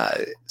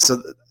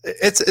so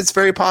it's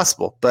very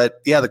possible.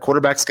 But, yeah, the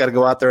quarterback's got to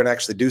go out there and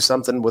actually do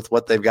something with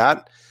what they've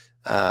got.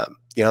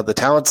 The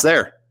talent's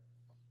there.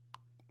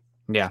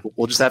 Yeah.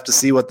 We'll just have to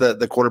see what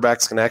the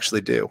quarterbacks can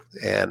actually do.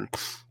 And,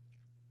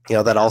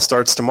 that all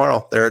starts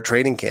tomorrow. They're at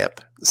training camp.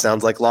 It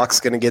sounds like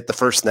Locke's going to get the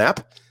first snap,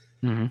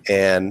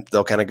 and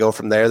they'll kind of go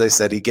from there. They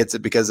said he gets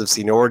it because of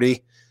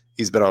seniority.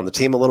 He's been on the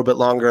team a little bit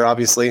longer,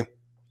 obviously.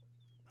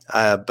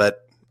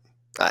 But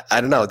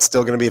I don't know. It's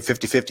still going to be a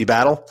 50-50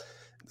 battle.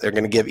 They're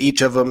going to give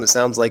each of them, it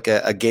sounds like,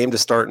 a game to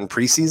start in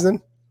preseason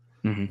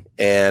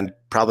and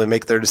probably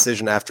make their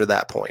decision after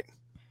that point.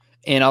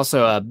 And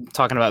also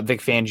talking about Vic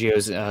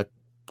Fangio's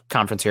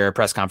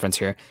press conference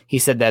here, he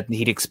said that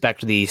he'd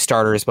expect the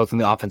starters, both in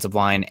the offensive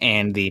line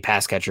and the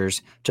pass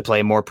catchers, to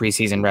play more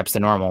preseason reps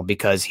than normal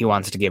because he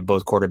wants to give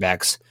both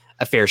quarterbacks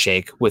a fair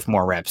shake with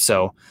more reps.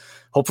 So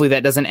hopefully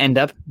that doesn't end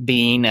up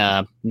being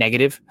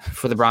negative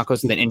for the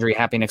Broncos, and then injury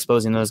happening,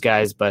 exposing those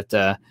guys. But,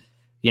 I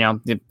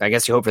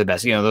guess you hope for the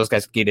best. Those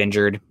guys get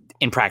injured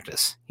in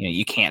practice.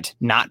 You can't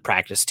not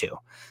practice too.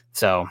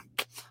 So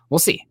we'll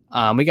see.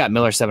 We got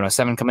Miller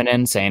 707 coming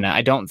in saying,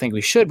 I don't think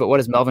we should, but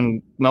what is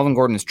Melvin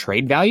Gordon's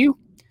trade value?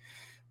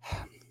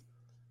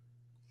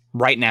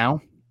 Right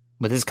now,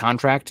 with his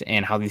contract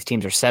and how these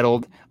teams are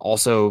settled,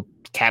 also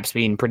caps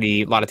being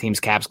a lot of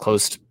teams caps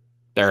close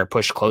or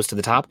pushed close to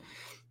the top,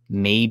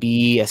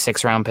 maybe a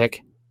 6th-round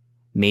pick,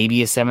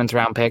 maybe a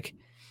 7th-round pick.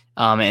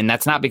 And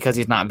that's not because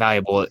he's not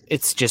valuable.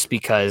 It's just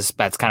because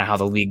that's kind of how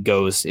the league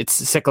goes. It's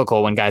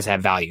cyclical when guys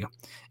have value.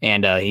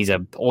 And he's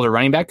an older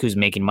running back who's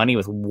making money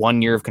with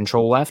 1 year of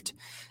control left.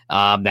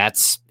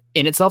 That's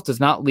in itself does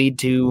not lead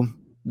to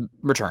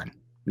return,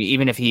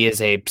 even if he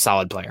is a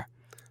solid player.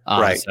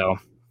 Right. So,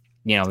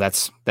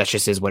 that's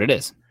just is what it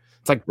is.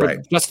 It's like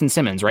Justin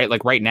Simmons, right?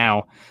 Like right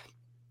now,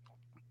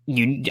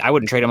 I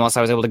wouldn't trade him unless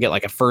I was able to get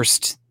like a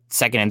 1st,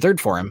 2nd, and 3rd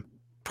for him.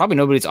 Probably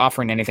nobody's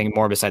offering anything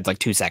more besides like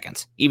 2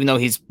 seconds, even though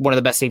he's one of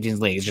the best safeties in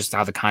the league. It's just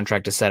how the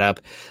contract is set up,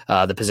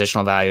 the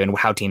positional value, and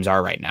how teams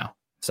are right now.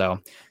 So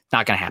it's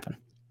not going to happen.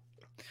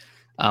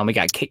 We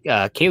got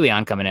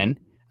Kayleon coming in.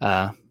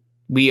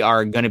 We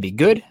are going to be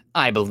good,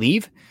 I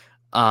believe.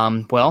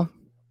 Well,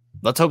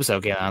 let's hope so,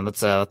 Kayleon.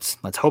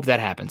 Let's hope that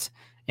happens.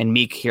 And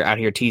Meek out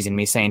here teasing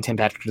me, saying Tim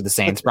Patrick to the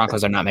Saints.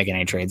 Broncos are not making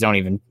any trades.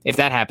 If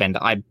that happened,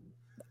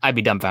 I'd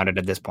be dumbfounded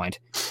at this point.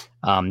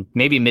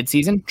 Maybe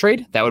midseason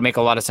trade. That would make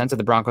a lot of sense that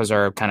the Broncos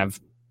are kind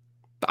of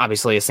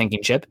obviously a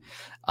sinking ship.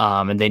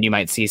 And then you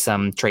might see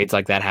some trades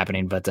like that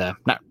happening, but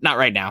not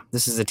right now.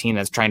 This is a team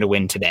that's trying to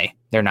win today.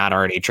 They're not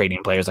already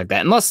trading players like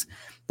that. Unless,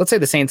 let's say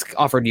the Saints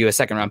offered you a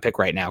 2nd-round pick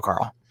right now,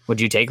 Carl.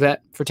 Would you take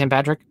that for Tim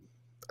Patrick?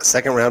 A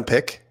 2nd-round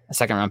pick? A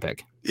 2nd-round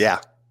pick. Yeah.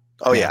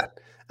 Oh, yeah.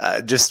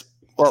 There's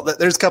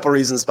a couple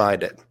reasons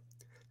behind it.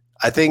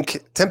 I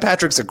think Tim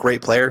Patrick's a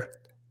great player,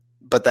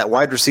 but that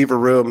wide receiver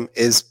room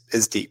is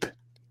deep.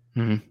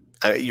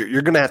 Mm-hmm.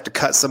 You're going to have to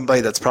cut somebody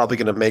that's probably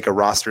going to make a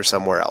roster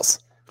somewhere else.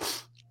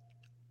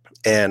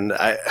 And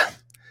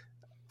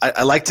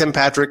I like Tim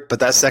Patrick, but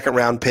that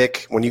 2nd-round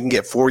pick, when you can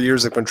get 4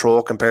 years of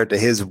control compared to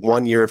his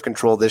 1 year of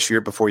control this year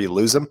before you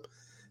lose him,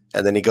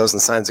 and then he goes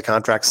and signs a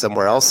contract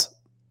somewhere else,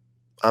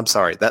 I'm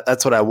sorry.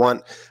 That's what I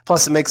want.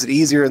 Plus, it makes it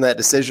easier in that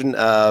decision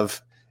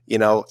of,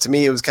 to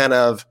me, it was kind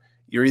of,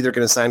 you're either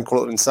going to sign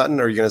Courtland Sutton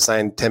or you're going to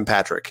sign Tim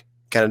Patrick,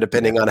 kind of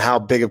depending on how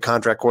big of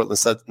contract Courtland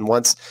Sutton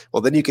wants.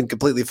 Well, then you can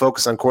completely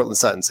focus on Courtland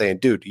Sutton saying,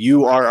 dude,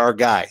 you are our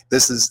guy.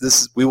 This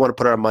is we want to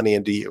put our money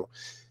into you.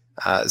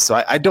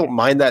 So I don't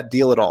mind that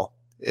deal at all.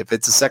 If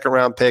it's a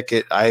 2nd-round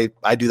pick,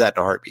 I do that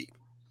in a heartbeat.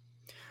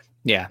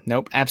 Yeah,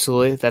 nope,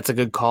 absolutely. That's a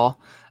good call.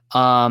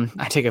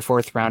 I take a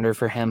 4th-rounder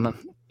for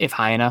him if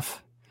high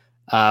enough.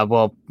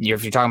 If you're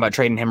talking about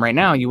trading him right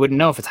now, you wouldn't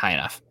know if it's high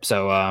enough.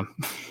 So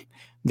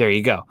there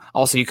you go.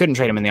 Also, you couldn't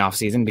trade him in the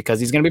offseason because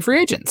he's going to be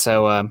free agent.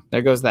 So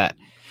there goes that.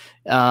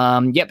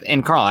 Yep,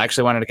 and Carl, I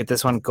actually wanted to get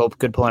this one.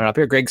 Good pulling it up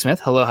here. Greg Smith.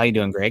 Hello, how you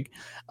doing, Greg?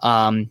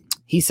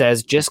 He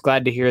says, just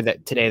glad to hear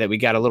that today that we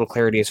got a little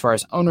clarity as far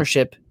as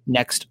ownership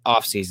next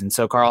offseason.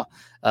 So, Carl,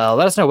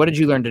 let us know, what did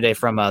you learn today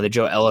from the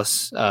Joe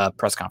Ellis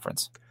press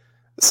conference?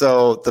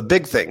 So the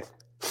big thing,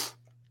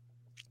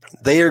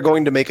 they are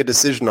going to make a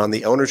decision on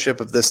the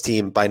ownership of this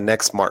team by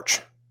next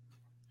March.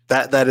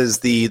 That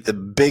is the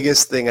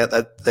biggest thing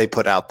that they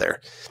put out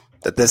there,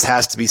 that this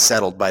has to be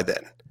settled by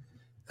then.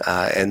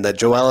 And that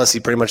Joe Ellis,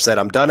 he pretty much said,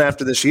 I'm done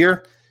after this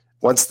year.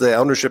 once the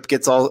ownership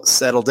gets all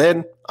settled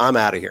in, I'm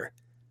out of here.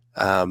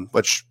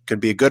 Which could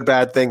be a good,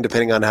 bad thing,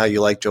 depending on how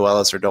you like Joe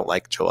Ellis or don't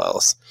like Joe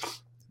Ellis.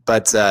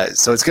 But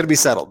so it's going to be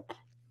settled.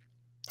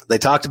 They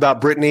talked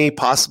about Brittany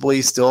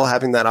possibly still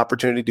having that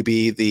opportunity to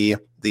be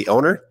the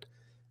owner,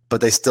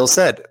 but they still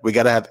said, we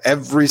got to have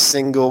every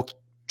single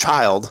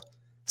child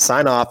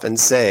sign off and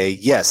say,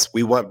 yes,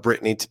 we want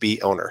Brittany to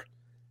be owner.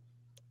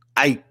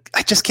 I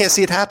just can't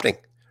see it happening.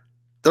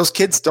 Those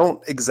kids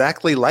don't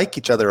exactly like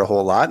each other a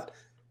whole lot.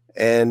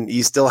 And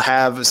you still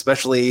have,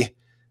 especially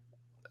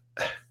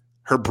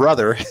her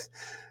brother,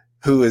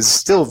 who is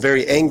still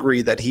very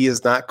angry that he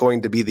is not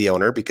going to be the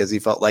owner because he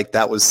felt like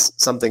that was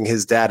something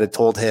his dad had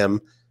told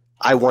him,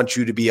 I want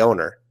you to be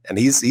owner. And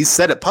he's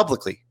said it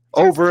publicly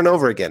over and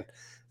over again.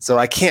 So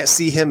I can't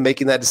see him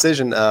making that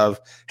decision of,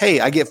 hey,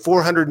 I get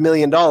 $400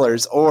 million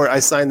or I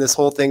sign this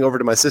whole thing over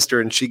to my sister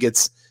and she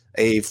gets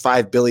a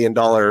 $5 billion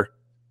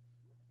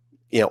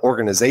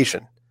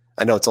organization.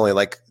 I know it's only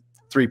like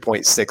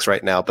 3.6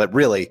 right now, but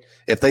really,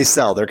 if they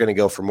sell, they're going to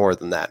go for more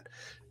than that.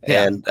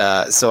 Yeah. And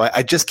so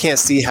I just can't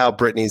see how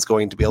Brittany's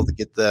going to be able to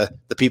get the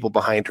people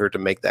behind her to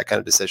make that kind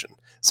of decision.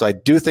 So I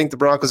do think the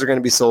Broncos are going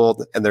to be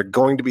sold, and they're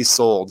going to be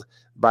sold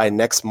by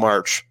next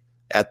March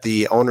at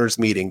the owners'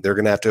 meeting. They're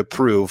going to have to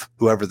approve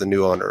whoever the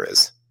new owner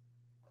is.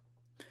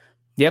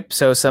 Yep.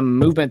 So some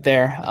movement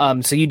there.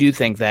 So you do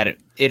think that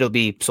it'll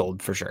be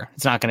sold for sure.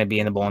 It's not going to be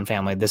in the Bolin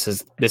family.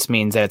 This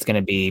means that it's going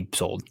to be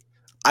sold.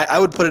 I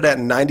would put it at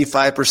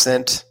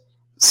 95%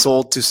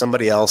 sold to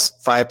somebody else,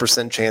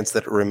 5% chance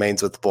that it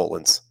remains with the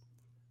Bolins.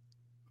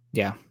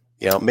 Yeah.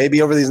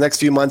 Maybe over these next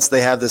few months, they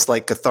have this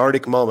like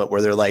cathartic moment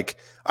where they're like,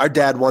 our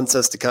dad wants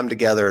us to come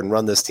together and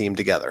run this team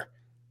together.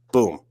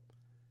 Boom.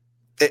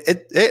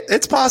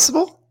 It's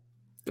possible.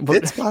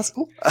 It's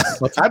possible.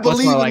 I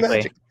believe in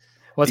magic.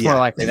 What's more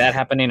likely, that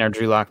happening or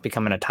Drew Lock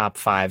becoming a top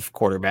 5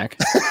 quarterback?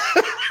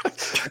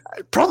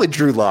 Probably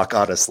Drew Lock,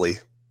 honestly.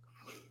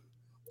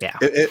 Yeah.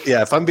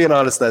 If I'm being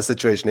honest in that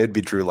situation, it'd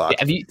be Drew Lock.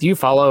 Yeah, do you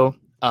follow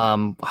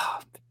Bolin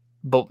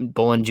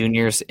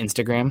Jr.'s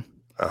Instagram?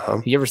 Uh-huh.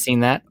 Have you ever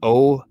seen that?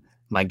 Oh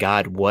my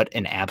God, what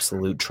an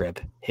absolute trip.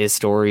 His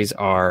stories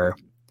are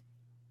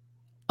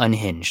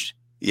unhinged.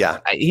 Yeah.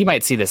 He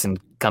might see this and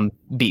come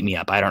beat me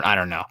up. I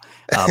don't know.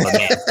 But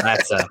man,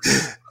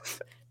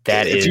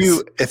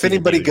 if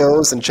anybody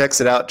goes and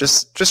checks it out,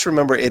 just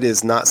remember it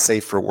is not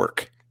safe for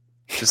work.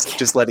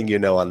 Just letting you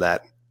know on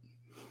that.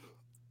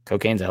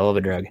 Cocaine's a hell of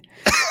a drug.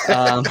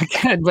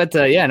 But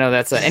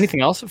that's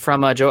anything else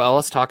from Joe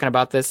Ellis talking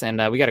about this.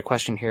 And we got a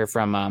question here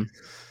from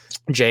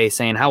Jay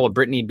saying, how will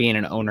Brittany being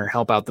an owner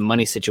help out the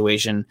money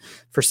situation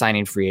for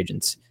signing free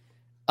agents?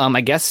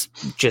 I guess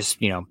just,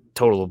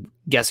 total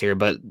guess here,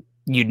 but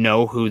you'd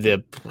know who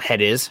the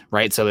head is,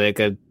 right? So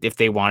if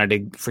they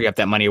wanted to free up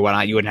that money or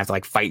whatnot, you wouldn't have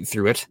to fight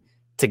through it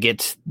to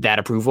get that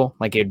approval.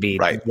 It'd be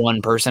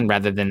one person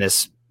rather than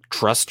this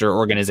trust or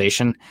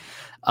organization.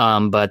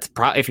 But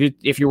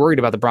if you're worried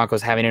about the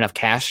Broncos having enough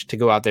cash to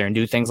go out there and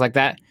do things like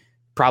that,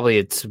 probably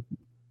it's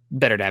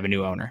better to have a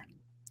new owner.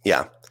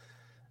 Yeah.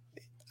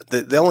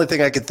 The only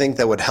thing I could think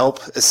that would help,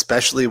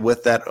 especially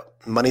with that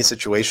money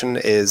situation,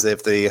 is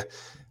if the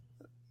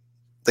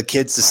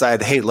kids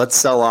decide, hey, let's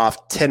sell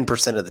off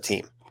 10% of the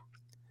team.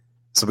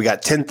 So we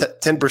got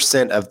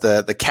 10% of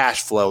the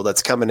cash flow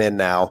that's coming in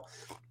now.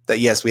 That,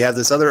 yes, we have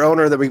this other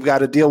owner that we've got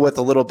to deal with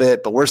a little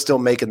bit, but we're still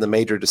making the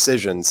major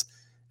decisions.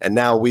 And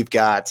now we've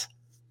got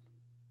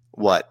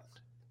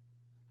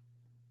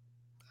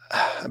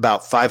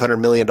about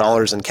 $500 million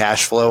in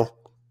cash flow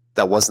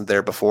that wasn't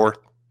there before.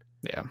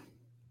 Yeah.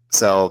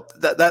 So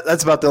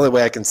that's about the only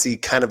way I can see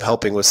kind of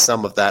helping with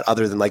some of that,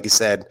 other than, like you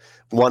said,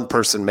 one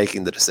person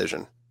making the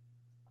decision.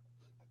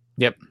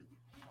 Yep.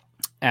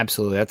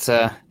 Absolutely. That's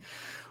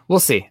we'll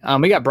see.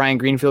 We got Brian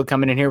Greenfield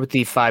coming in here with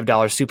the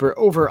 $5 super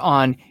over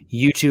on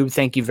YouTube.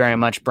 Thank you very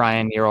much,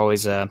 Brian. You're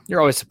always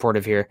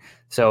supportive here.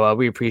 So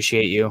we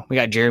appreciate you. We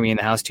got Jeremy in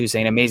the house too,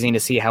 saying amazing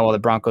to see how well the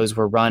Broncos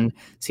were run,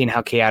 seeing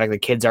how chaotic the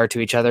kids are to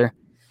each other.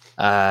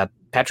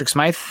 Patrick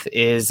Smythe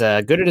is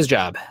good at his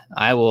job.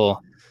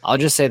 I'll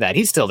just say that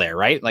he's still there,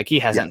 right? He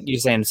hasn't. Yeah. You're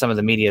saying some of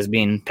the media is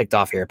being picked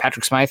off here.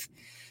 Patrick Smythe,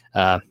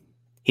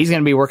 he's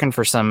going to be working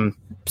for some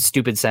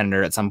stupid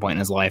senator at some point in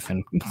his life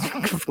and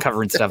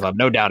covering stuff up.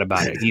 No doubt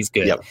about it. He's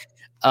good. Yep.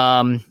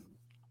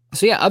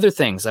 So yeah, other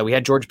things. We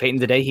had George Payton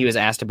today. He was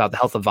asked about the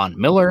health of Von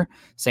Miller,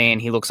 saying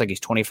he looks like he's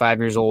 25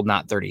 years old,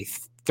 not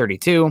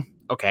 32.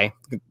 Okay,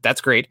 that's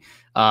great.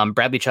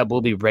 Bradley Chubb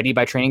will be ready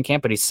by training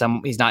camp, but he's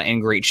not in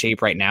great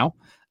shape right now.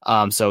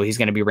 So he's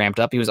going to be ramped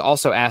up. He was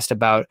also asked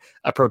about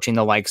approaching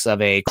the likes of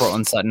a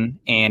Cortland Sutton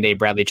and a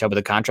Bradley Chubb with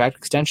a contract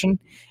extension.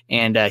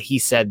 And he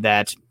said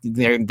that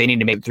they need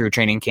to make it through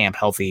training camp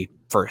healthy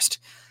first.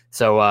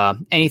 So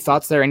any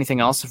thoughts there? Anything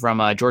else from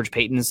George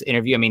Payton's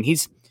interview? I mean,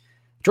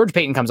 George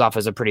Payton comes off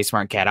as a pretty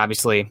smart cat.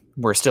 Obviously,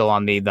 we're still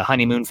on the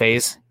honeymoon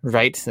phase,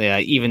 right?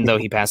 Even though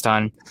he passed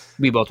on,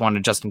 we both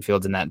wanted Justin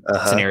Fields in that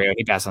scenario.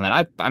 He passed on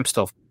that. I'm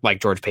still like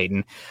George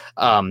Payton.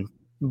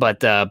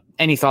 But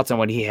any thoughts on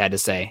what he had to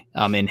say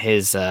in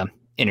his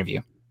interview?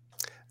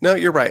 No,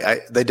 you're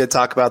right. They did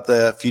talk about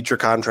the future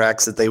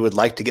contracts that they would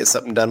like to get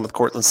something done with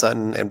Cortland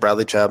Sutton and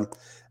Bradley Chubb.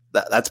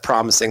 That's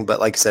promising, but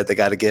like I said, they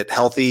got to get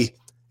healthy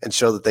and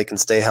show that they can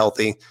stay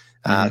healthy.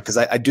 Because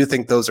I do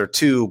think those are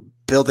two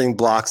building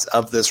blocks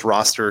of this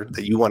roster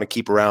that you want to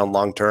keep around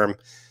long term.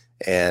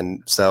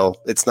 And so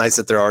it's nice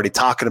that they're already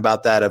talking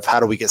about that, of how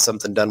do we get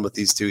something done with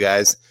these two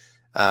guys.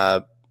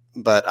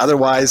 But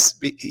otherwise,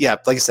 yeah,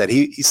 like I said,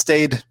 he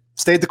stayed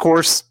the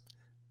course,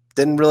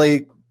 didn't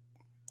really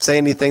say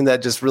anything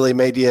that just really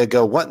made you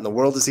go, what in the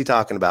world is he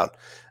talking about?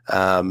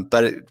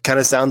 But it kind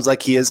of sounds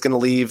like he is going to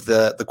leave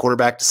the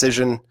quarterback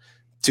decision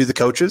to the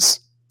coaches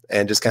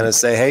and just kind of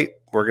say, hey,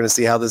 we're going to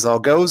see how this all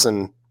goes,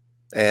 and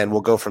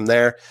we'll go from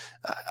there.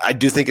 I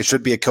do think it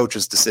should be a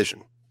coach's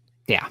decision.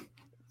 Yeah.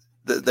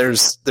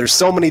 There's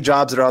so many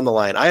jobs that are on the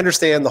line. I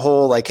understand the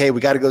whole, like, hey,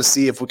 we got to go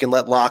see if we can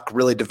let Locke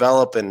really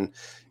develop, and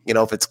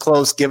if it's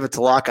close, give it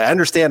to Locke. I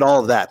understand all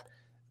of that.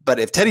 But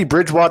if Teddy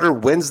Bridgewater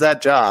wins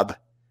that job,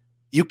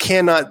 you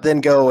cannot then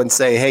go and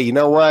say, hey, you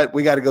know what?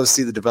 We got to go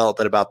see the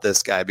development about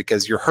this guy,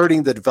 because you're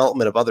hurting the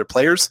development of other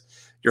players.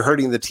 You're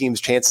hurting the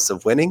team's chances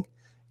of winning.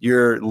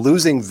 You're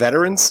losing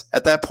veterans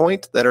at that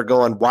point that are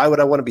going, why would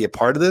I want to be a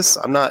part of this?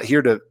 I'm not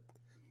here to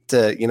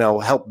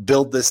help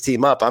build this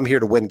team up. I'm here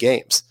to win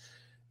games.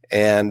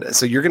 And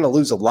so you're going to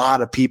lose a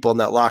lot of people in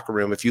that locker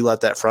room if you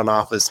let that front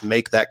office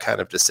make that kind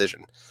of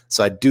decision.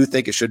 So I do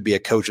think it should be a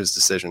coach's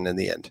decision in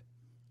the end.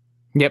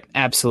 Yep,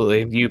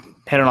 absolutely. You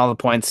hit on all the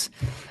points.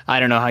 I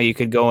don't know how you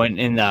could go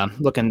and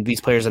look in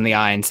these players in the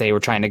eye and say, we're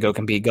trying to go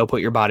compete, go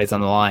put your bodies on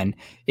the line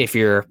if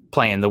you're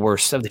playing the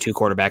worst of the two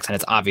quarterbacks and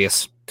it's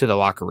obvious to the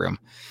locker room.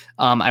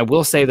 I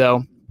will say,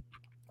 though,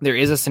 there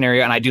is a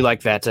scenario, and I do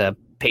like that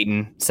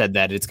Peyton said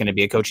that it's going to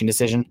be a coaching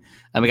decision.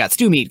 We got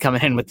Stu Meat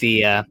coming in with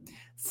the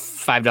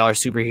 $5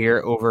 super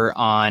here over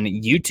on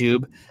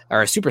YouTube,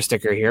 or a super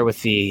sticker here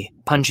with the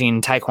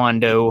punching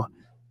Taekwondo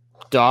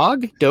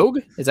Dogue?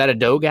 Is that a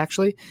Dogue,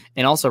 actually?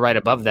 And also right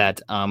above that,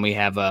 we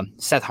have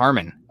Seth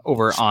Harmon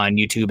over on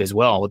YouTube as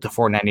well with the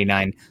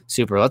 $4.99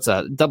 super. Let's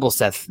double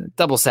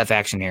Seth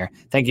action here.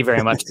 Thank you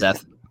very much,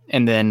 Seth.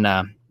 And then,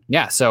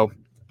 so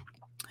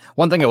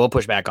one thing I will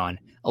push back on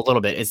a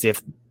little bit is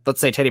if, let's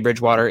say, Teddy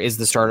Bridgewater is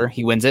the starter,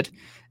 he wins it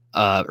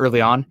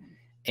early on,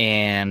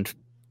 and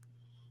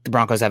the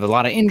Broncos have a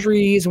lot of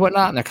injuries and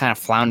whatnot, and they're kind of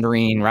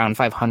floundering around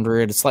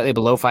 500, slightly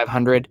below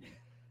 500.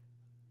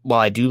 While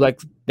I do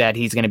like that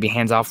he's going to be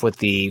hands-off with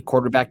the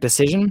quarterback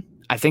decision,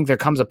 I think there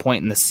comes a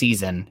point in the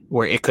season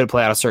where it could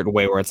play out a certain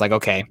way where it's like,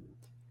 okay,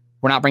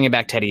 we're not bringing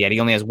back Teddy yet. He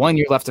only has 1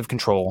 year left of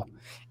control,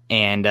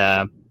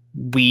 and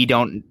we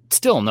don't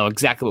still know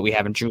exactly what we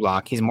have in Drew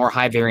Lock. He's a more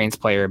high-variance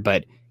player,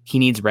 but he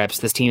needs reps.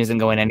 This team isn't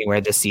going anywhere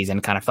this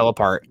season. Kind of fell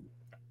apart.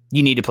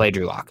 You need to play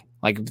Drew Lock.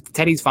 Like,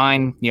 Teddy's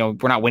fine. We're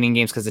not winning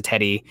games because of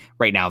Teddy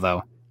right now,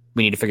 though.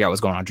 We need to figure out what's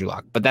going on with Drew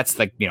Lock. But that's,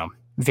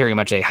 very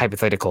much a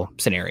hypothetical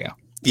scenario.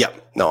 Yeah,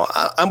 no,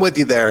 I'm with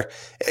you there.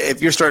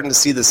 If you're starting to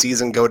see the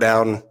season go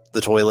down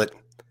the toilet,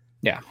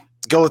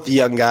 go with the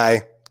young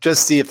guy.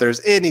 Just see if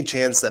there's any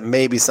chance that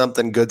maybe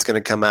something good's going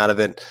to come out of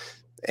it,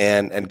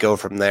 and go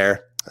from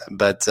there.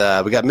 But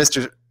we got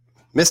Mr.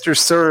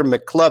 Sir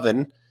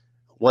McClovin.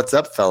 What's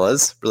up,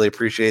 fellas? Really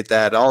appreciate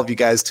that. All of you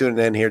guys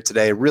tuning in here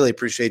today. Really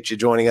appreciate you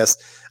joining us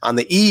on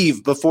the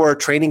eve before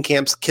training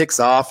camps kicks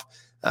off.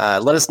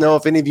 Let us know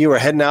if any of you are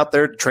heading out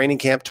there to training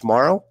camp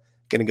tomorrow.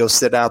 Going to go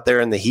sit out there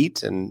in the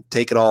heat and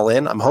take it all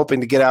in. I'm hoping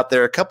to get out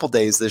there a couple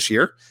days this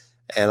year,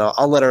 and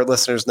I'll let our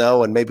listeners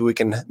know, and maybe we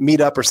can meet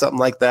up or something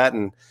like that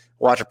and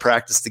watch a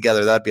practice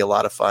together. That'd be a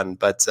lot of fun.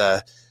 But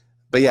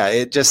yeah,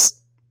 it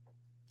just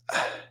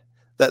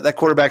that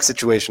quarterback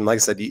situation, like I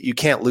said, you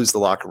can't lose the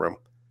locker room.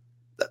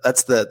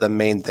 That's the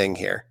main thing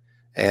here.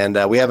 And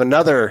we have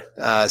another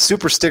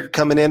super sticker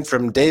coming in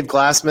from Dave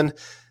Glassman,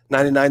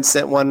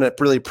 99-cent one. I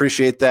really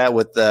appreciate that,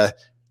 with the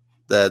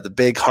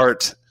big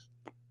heart,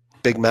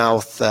 big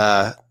mouth,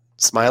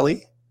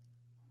 smiley,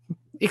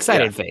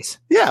 excited face.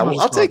 Yeah, well,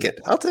 I'll take it.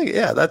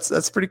 Yeah,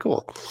 that's pretty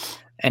cool.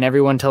 And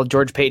everyone tell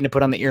George Payton to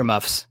put on the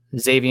earmuffs.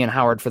 Xavier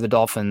Howard for the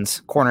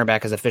Dolphins.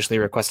 Cornerback has officially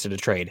requested a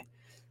trade.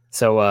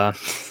 So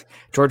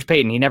George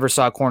Payton, he never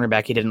saw a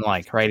cornerback he didn't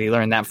like, right? He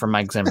learned that from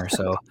Mike Zimmer.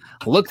 So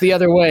look the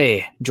other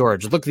way,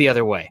 George. Look the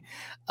other way.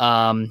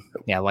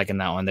 Liking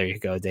that one. There you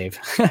go, Dave.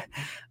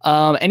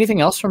 Anything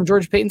else from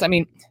George Payton's? I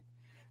mean,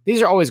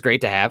 these are always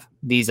great to have,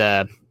 these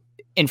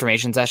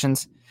information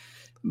sessions,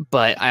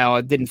 but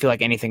I didn't feel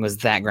like anything was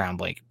that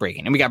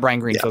groundbreaking. And we got Brian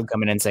Greenfield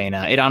coming in saying,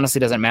 it honestly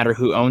doesn't matter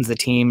who owns the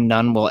team.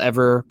 None will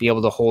ever be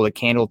able to hold a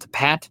candle to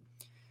Pat.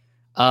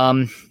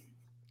 Brian,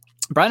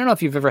 I don't know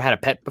if you've ever had a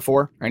pet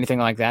before or anything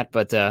like that,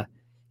 but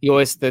you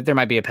always, there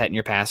might be a pet in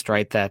your past,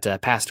 right?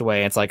 That passed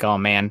away. It's like, oh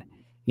man,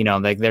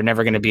 they're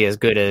never going to be as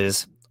good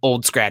as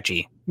old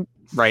Scratchy,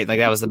 right? Like,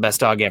 that was the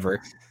best dog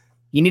ever.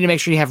 You need to make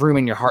sure you have room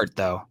in your heart,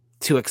 though,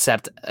 to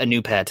accept a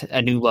new pet,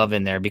 a new love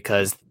in there,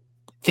 because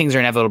things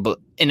are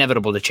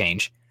inevitable to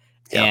change.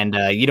 Yep. And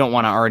you don't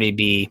want to already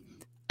be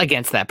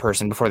against that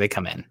person before they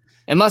come in,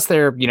 unless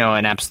they're,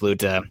 an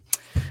absolute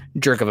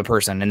jerk of a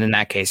person. And in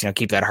that case,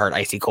 keep that heart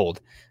icy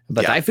cold.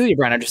 But Yeah. I feel you,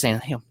 Brian. I'm just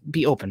saying,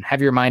 be open,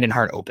 have your mind and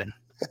heart open.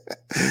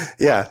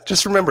 Yeah.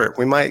 Just remember,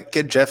 we might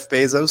get Jeff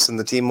Bezos and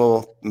the team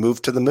will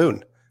move to the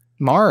moon.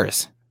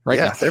 Mars. Right.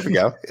 Yeah, now. there we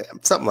go. Yeah,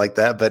 something like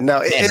that. But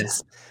no,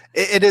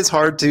 it is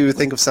hard to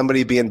think of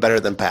somebody being better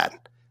than Pat.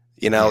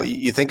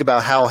 You think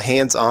about how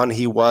hands-on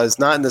he was,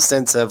 not in the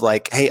sense of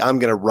like, hey, I'm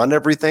going to run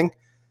everything,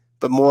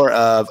 but more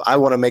of I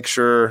want to make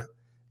sure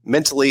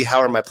mentally, how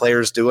are my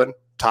players doing,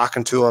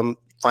 talking to them,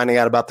 finding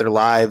out about their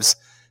lives,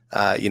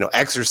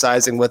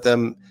 exercising with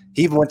them.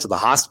 He even went to the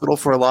hospital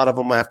for a lot of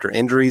them after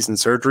injuries and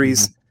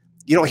surgeries. Mm-hmm.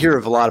 You don't hear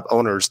of a lot of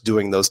owners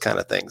doing those kind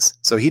of things.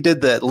 So he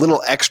did the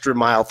little extra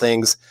mile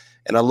things.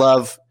 And I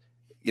love,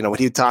 when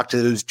he'd talk to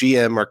his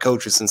GM or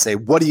coaches and say,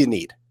 what do you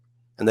need?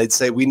 And they'd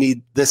say, we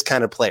need this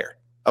kind of player.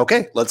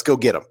 Okay, let's go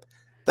get them.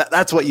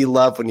 That's what you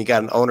love when you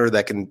got an owner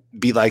that can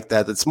be like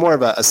that. It's more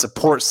of a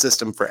support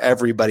system for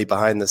everybody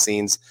behind the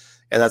scenes.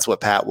 And that's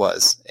what Pat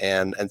was.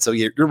 And so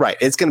you're right.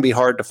 It's going to be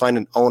hard to find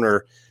an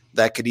owner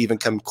that could even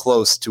come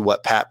close to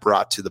what Pat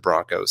brought to the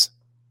Broncos.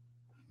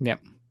 Yep.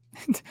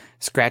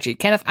 Scratchy.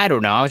 Kenneth, I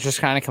don't know. I was just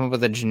trying to come up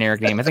with a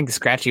generic name. I think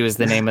Scratchy was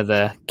the name of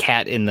the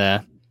cat in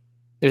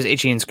there's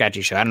Itchy and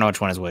Scratchy show. I don't know which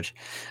one is which.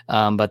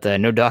 But the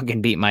no dog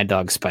can beat my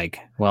dog Spike.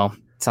 Well,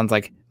 sounds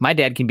like my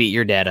dad can beat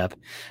your dad up.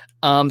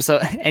 So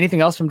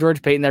anything else from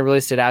George Payton that really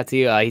stood out to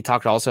you? He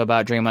talked also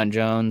about Draymond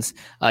Jones.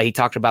 He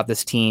talked about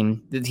this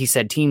team. He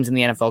said teams in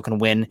the NFL can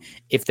win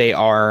if they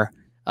are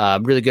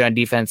really good on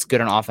defense,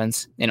 good on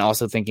offense, and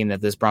also thinking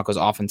that this Broncos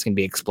offense can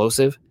be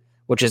explosive,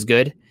 which is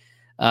good.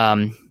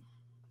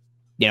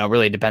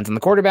 Really depends on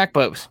the quarterback,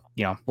 but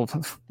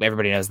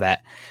everybody knows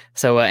that.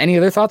 So any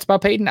other thoughts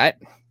about Payton?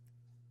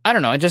 I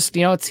don't know. Just,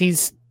 I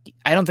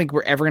don't think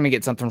we're ever going to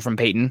get something from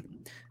Payton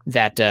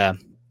that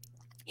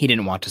he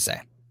didn't want to say.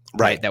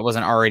 Right. That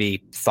wasn't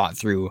already thought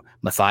through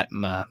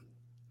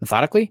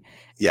methodically.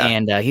 Yeah.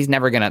 And he's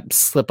never going to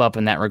slip up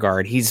in that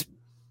regard. He's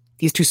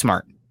too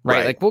smart.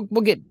 Right. Like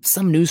we'll get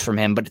some news from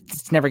him, but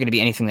it's never going to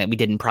be anything that we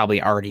didn't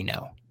probably already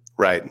know.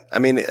 Right. I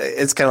mean,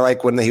 it's kind of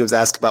like when he was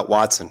asked about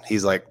Watson.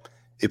 He's like,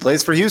 he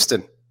plays for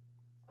Houston.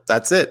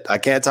 That's it. I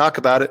can't talk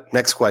about it.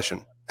 Next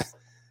question.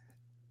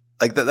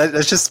 Like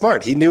that's just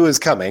smart. He knew it was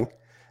coming.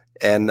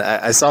 And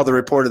I saw the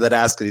reporter that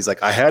asked it. He's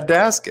like, I had to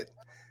ask it.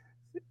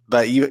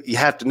 But you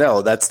have to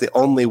know that's the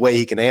only way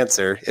he can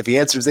answer. If he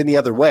answers any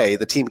other way,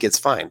 the team gets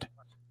fined.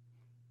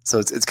 So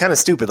it's kind of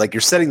stupid. Like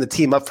you're setting the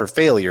team up for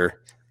failure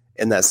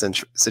in that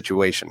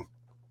situation.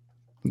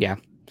 Yeah.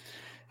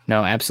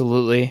 No,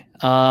 absolutely.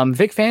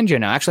 Vic Fangio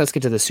now. Actually, let's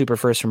get to the super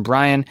first from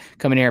Brian.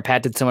 Coming here,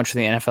 Pat did so much for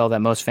the NFL that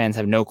most fans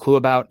have no clue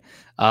about.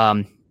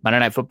 Monday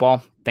Night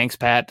Football. Thanks,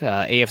 Pat.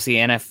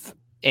 AFL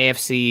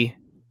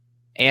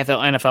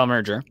NFL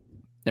merger.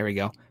 There we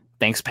go.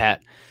 Thanks,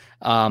 Pat.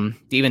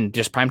 Even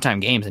just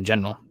primetime games in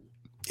general.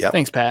 Yeah.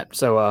 Thanks, Pat.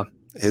 So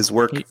his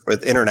work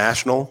with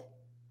international.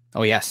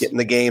 Oh, yes. Getting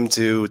the game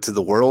to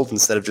the world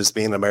instead of just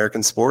being an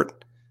American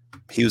sport.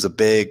 He was a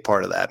big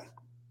part of that.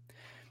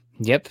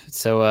 Yep.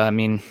 So,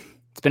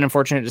 it's been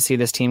unfortunate to see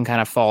this team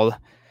kind of fall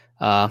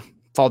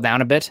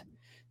down a bit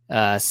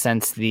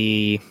since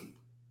his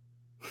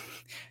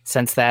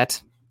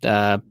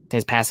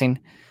passing.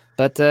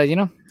 But,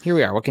 here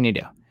we are. What can you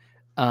do?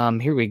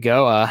 Here we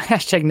go.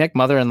 Hashtag Nick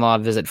mother-in-law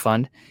visit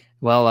fund.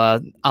 Well,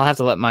 I'll have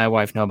to let my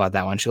wife know about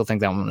that one. She'll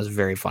think that one was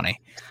very funny.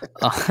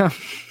 Man,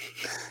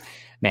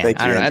 thank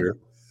you, Andrew.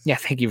 Yeah,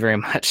 thank you very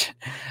much.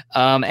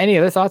 Any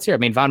other thoughts here?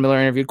 Von Miller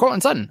interviewed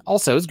Courtland Sutton.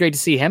 Also, it was great to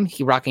see him.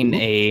 He rocking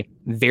a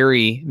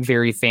very,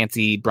 very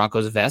fancy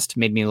Broncos vest.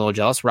 Made me a little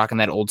jealous. Rocking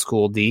that old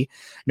school D,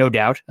 no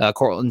doubt.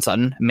 Courtland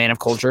Sutton, man of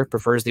culture,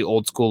 prefers the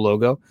old school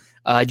logo.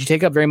 Did you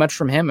take up very much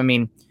from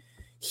him?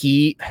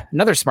 He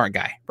another smart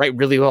guy, right?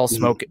 Really well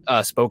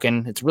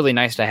spoken. It's really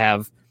nice to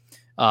have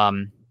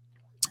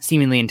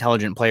seemingly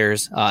intelligent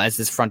players as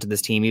this front of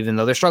this team, even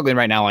though they're struggling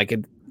right now.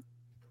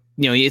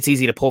 It's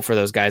easy to pull for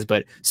those guys,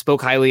 but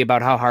spoke highly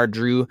about how hard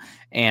Drew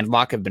and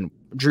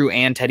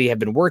Teddy have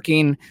been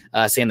working,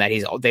 saying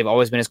that they've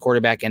always been his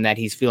quarterback and that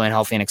he's feeling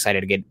healthy and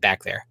excited to get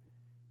back there.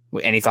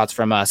 Any thoughts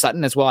from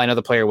Sutton as well? I know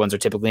the player ones are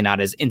typically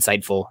not as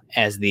insightful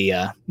as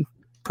the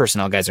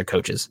personnel guys or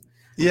coaches.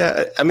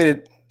 Yeah,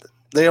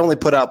 they only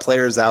put out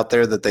players out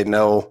there that they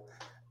know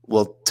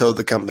will toe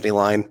the company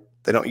line.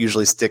 They don't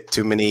usually stick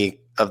too many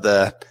of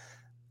the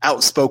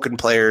outspoken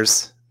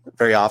players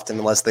very often,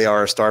 unless they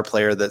are a star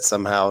player that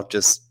somehow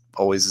just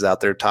always is out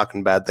there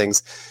talking bad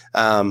things.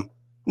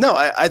 No,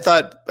 I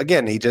thought,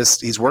 again,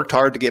 he's worked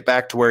hard to get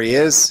back to where he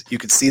is. You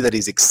could see that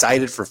he's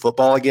excited for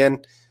football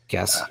again.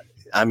 Yes.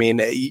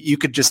 You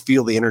could just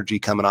feel the energy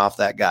coming off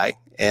that guy.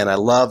 And I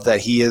love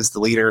that he is the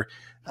leader.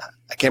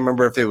 I can't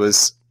remember if it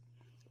was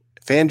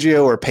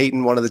Fangio or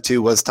Payton, one of the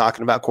two, was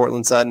talking about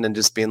Courtland Sutton and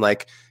just being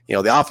like,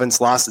 the offense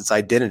lost its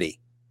identity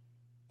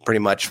pretty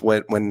much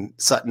when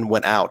Sutton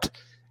went out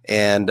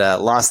and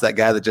lost that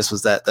guy that just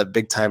was that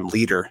big time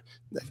leader,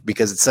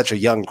 because it's such a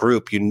young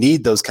group. You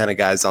need those kind of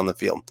guys on the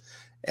field.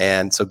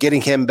 And so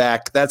getting him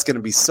back, that's going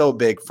to be so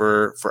big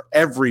for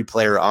every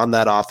player on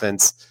that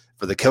offense,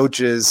 for the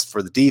coaches,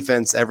 for the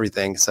defense,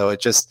 everything. So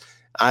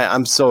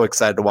I'm so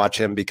excited to watch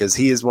him because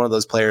he is one of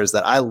those players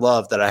that I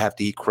love that I have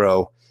to eat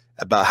crow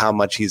about how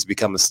much he's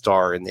become a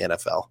star in the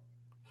NFL.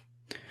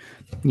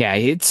 Yeah,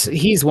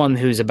 he's one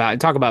who's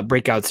talk about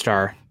breakout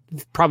star.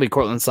 Probably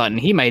Cortland Sutton.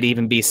 He might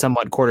even be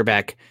somewhat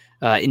quarterback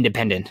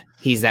independent.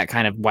 He's that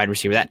kind of wide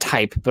receiver, that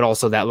type, but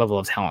also that level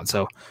of talent.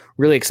 So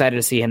really excited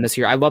to see him this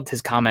year. I loved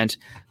his comment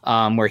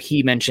where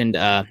he mentioned,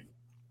 let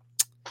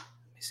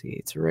me see,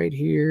 it's right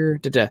here.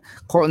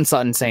 Cortland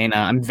Sutton saying,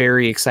 I'm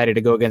very excited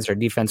to go against our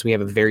defense. We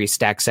have a very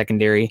stacked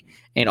secondary,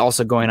 and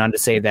also going on to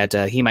say that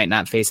he might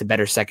not face a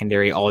better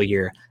secondary all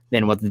year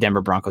than what the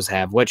Denver Broncos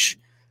have, which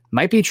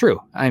might be true.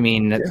 I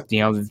mean,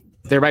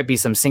 there might be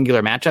some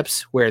singular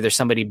matchups where there's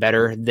somebody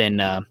better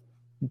than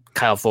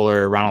Kyle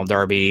Fuller, Ronald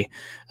Darby,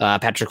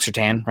 Patrick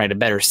Surtain, right? A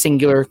better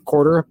singular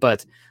quarter,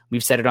 but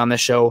we've said it on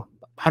this show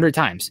 100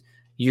 times.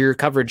 Your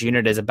coverage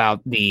unit is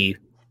about the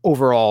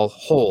overall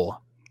whole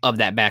of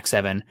that back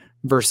seven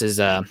versus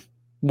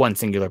one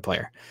singular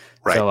player.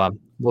 Right. So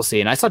we'll see.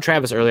 And I saw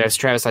Travis earlier.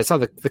 Travis, I saw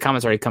the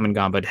comments already come and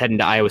gone, but heading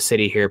to Iowa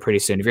City here pretty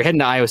soon. If you're heading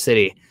to Iowa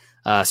City,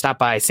 stop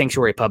by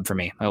Sanctuary Pub for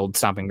me, my old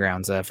stomping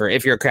grounds. For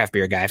if you're a craft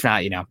beer guy, if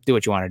not, do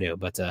what you want to do.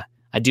 But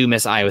I do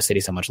miss Iowa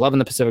City so much. Loving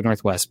the Pacific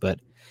Northwest, but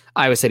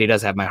Iowa City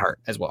does have my heart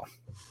as well.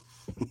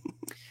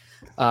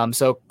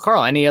 So,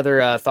 Carl, any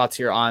other thoughts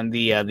here on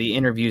the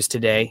interviews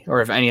today, or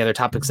if any other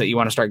topics that you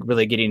want to start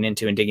really getting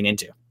into and digging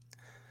into?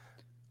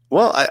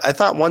 Well, I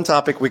thought one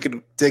topic we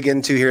could dig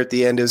into here at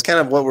the end is kind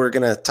of what we're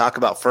going to talk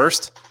about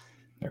first.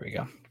 There we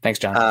go. Thanks,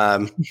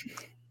 John.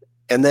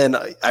 And then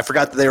I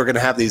forgot that they were going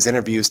to have these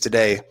interviews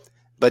today.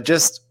 But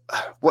just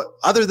what,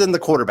 other than the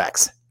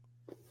quarterbacks,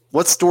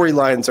 what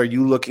storylines are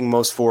you looking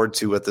most forward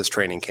to at this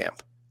training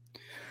camp?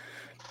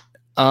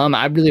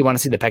 I really want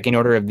to see the pecking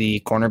order of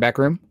the cornerback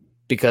room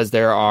because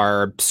there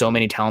are so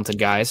many talented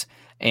guys,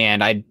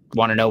 and I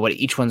want to know what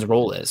each one's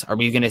role is. Are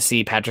we going to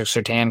see Patrick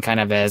Surtain kind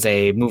of as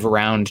a move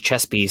around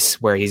chess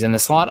piece where he's in the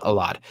slot a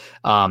lot?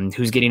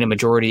 Who's getting a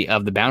majority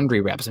of the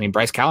boundary reps? I mean,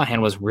 Bryce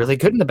Callahan was really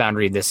good in the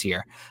boundary this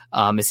year.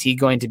 Is he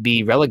going to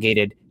be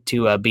relegated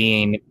to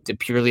being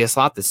purely a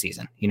slot this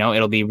season?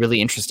 It'll be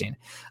really interesting.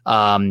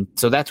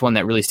 So that's one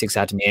that really sticks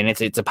out to me, and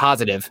it's a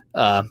positive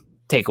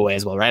takeaway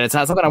as well, right? It's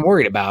not something I'm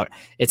worried about.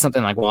 It's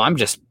something like, well, I'm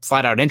just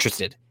flat out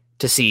interested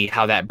to see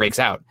how that breaks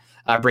down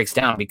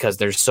because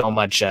there's so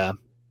much,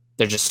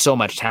 there's just so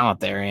much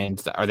talent there.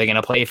 And are they going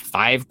to play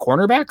 5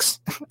 cornerbacks?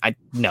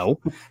 No,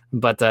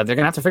 but they're going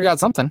to have to figure out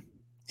something.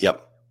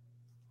 Yep.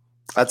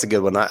 That's a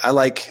good one. I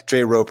like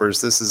Jay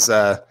Roper's. This is,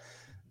 in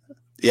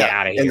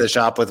the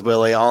shop with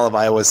Willie. All of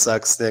Iowa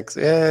sucks. Sticks.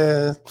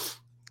 Yeah.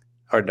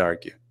 Hard to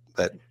argue,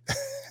 but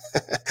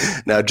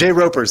now Jay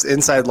Roper's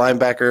inside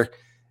linebacker,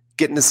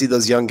 getting to see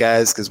those young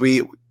guys because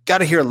we got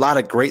to hear a lot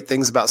of great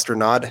things about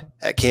Sternad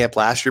at camp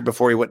last year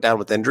before he went down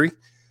with injury.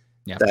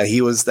 Yeah. That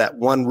he was that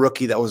one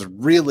rookie that was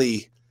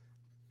really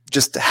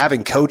just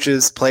having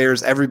coaches,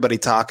 players, everybody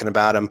talking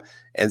about him.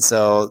 And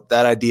so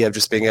that idea of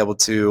just being able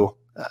to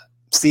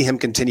see him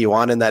continue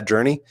on in that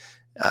journey,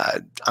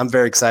 I'm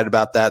very excited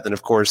about that. Then,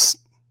 of course,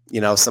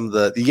 some of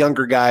the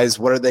younger guys,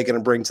 what are they going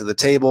to bring to the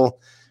table?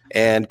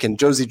 And can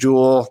Josie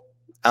Jewell,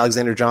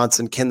 Alexander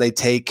Johnson, can they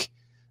take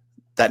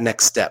that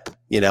next step,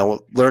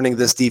 learning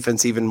this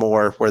defense even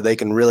more where they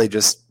can really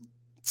just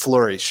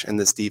flourish in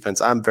this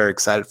defense? I'm very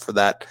excited for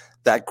that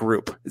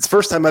group. It's the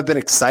first time I've been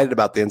excited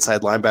about the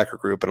inside linebacker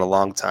group in a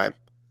long time.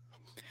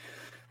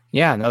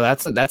 Yeah, no,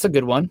 that's a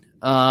good one.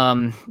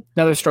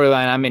 Another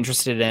storyline I'm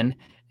interested in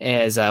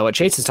is what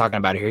Chase is talking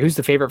about here. Who's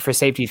the favorite for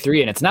safety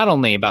 3? And it's not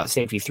only about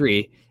safety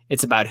 3,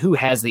 it's about who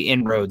has the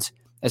inroads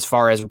as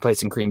far as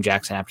replacing Kareem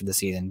Jackson after the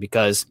season.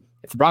 Because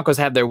if the Broncos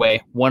have their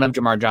way, one of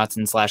Jamar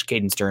Johnson /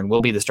 Caden Stern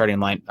will be the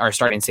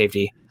starting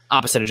safety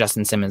opposite of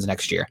Justin Simmons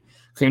next year.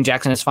 Kareem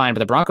Jackson is fine, but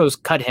the Broncos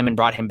cut him and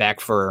brought him back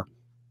for,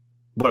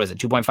 what was it,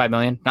 $2.5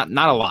 million?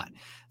 Not a lot.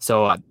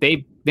 So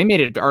they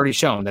made it already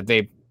shown that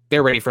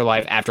they're ready for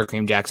life after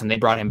Kareem Jackson. They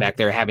brought him back.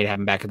 They're happy to have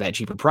him back at that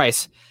cheaper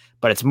price,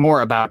 but it's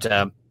more about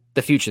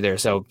the future there.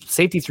 So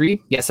safety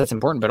 3, yes, that's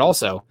important, but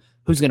also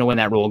who's going to win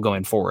that role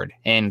going forward,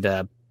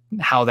 and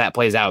how that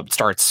plays out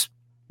starts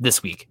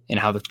this week and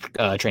how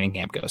the training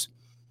camp goes.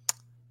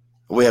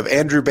 We have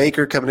Andrew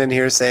Baker coming in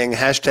here saying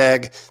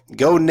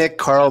 #Go Nick,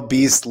 Carl,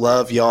 Beast,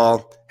 love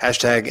y'all.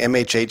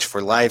 #MHH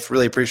for life.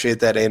 Really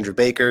appreciate that, Andrew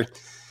Baker.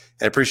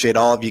 And appreciate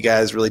all of you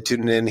guys really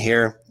tuning in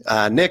here.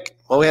 Nick,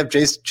 we have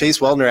Chase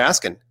Wellner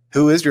asking,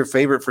 who is your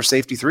favorite for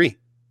safety 3?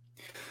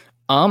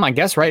 I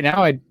guess right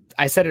now,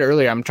 I said it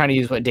earlier, I'm trying to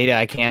use what data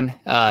I can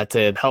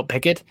to help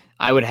pick it.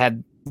 I would have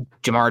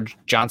Jamar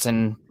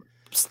Johnson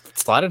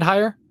slotted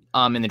higher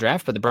in the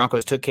draft, but the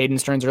Broncos took Caden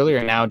Stearns earlier,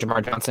 and now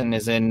Jamar Johnson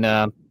is in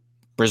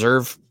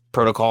reserve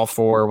protocol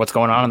for what's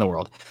going on in the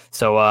world.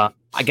 So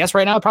I guess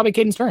right now, probably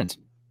Caden Stearns.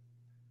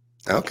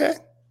 Okay.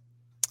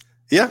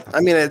 Yeah,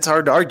 I mean, it's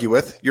hard to argue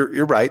with.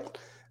 You're right.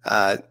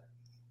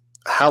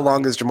 How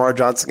long is Jamar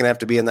Johnson going to have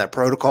to be in that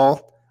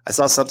protocol? I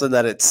saw something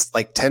that it's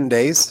like 10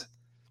 days,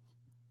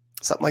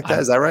 something like that.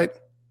 Is that right?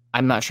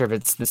 I'm not sure if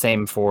it's the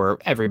same for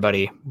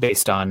everybody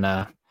based on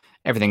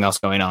everything else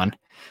going on.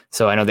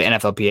 So I know the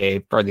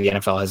NFLPA or the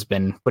NFL has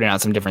been putting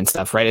out some different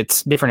stuff, right?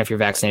 It's different if you're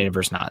vaccinated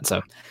versus not.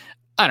 So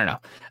I don't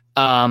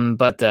know.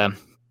 But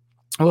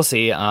we'll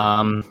see.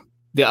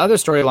 The other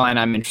storyline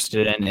I'm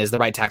interested in is the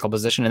right tackle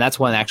position, and that's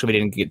one actually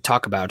we didn't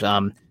talk about.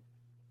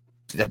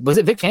 Was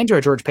it Vic Fangio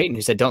or George Payton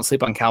who said don't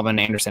sleep on Calvin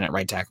Anderson at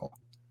right tackle?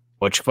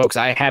 Which, folks,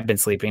 I have been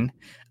sleeping.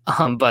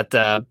 But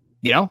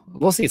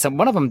we'll see.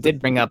 One of them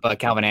did bring up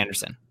Calvin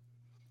Anderson.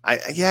 I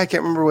can't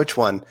remember which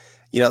one.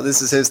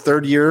 This is his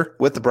third year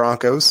with the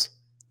Broncos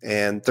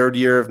and third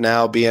year of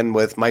now being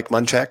with Mike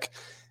Munchak,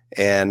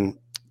 and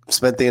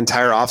spent the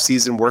entire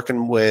offseason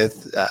working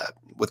with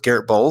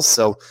Garrett Bowles.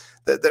 So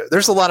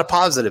there's a lot of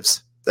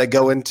positives that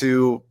go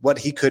into what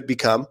he could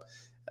become.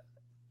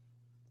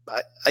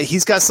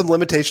 He's got some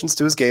limitations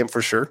to his game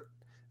for sure,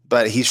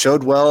 but he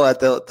showed well at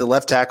the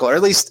left tackle, or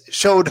at least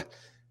showed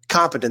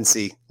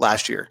competency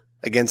last year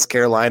against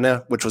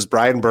Carolina, which was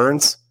Brian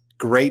Burns,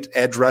 great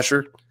edge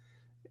rusher.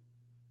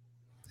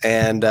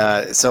 And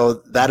so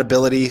that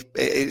ability,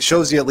 it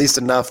shows you at least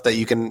enough that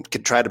you can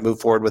try to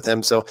move forward with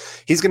him. So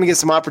he's going to get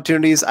some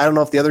opportunities. I don't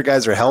know if the other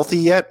guys are healthy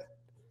yet.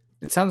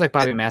 It sounds like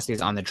Bobby Massey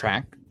is on the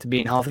track to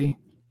being healthy.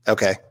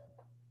 Okay.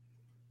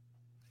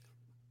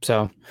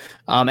 So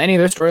any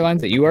other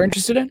storylines that you are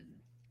interested in?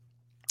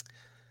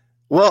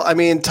 Well, I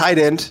mean, tight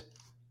end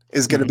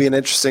is going to be an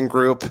interesting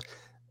group.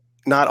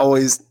 Not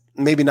always,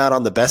 maybe not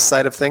on the best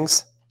side of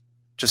things,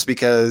 just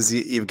because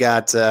you've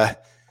got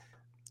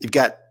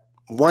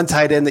one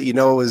tight end that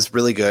is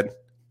really good.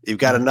 You've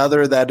got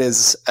another that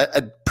is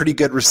a pretty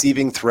good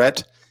receiving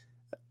threat,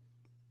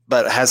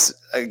 but has,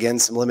 again,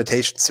 some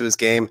limitations to his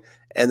game.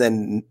 And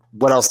then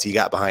what else do you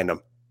got behind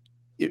him?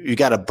 You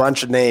got a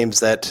bunch of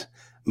names that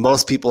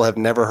most people have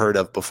never heard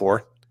of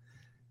before.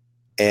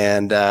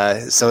 And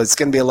so it's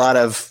going to be a lot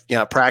of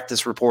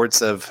practice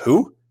reports of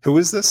who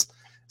is this?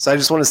 So I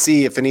just want to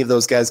see if any of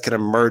those guys can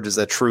emerge as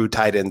a true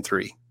tight end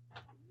 3.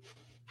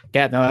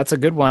 Yeah, no, that's a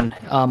good one.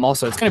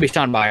 Also, it's going to be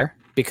Sean Meyer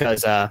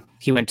because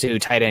he went to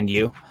tight end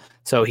U,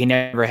 so he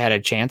never had a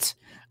chance.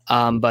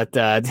 But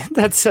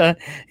that's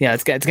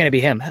it's going to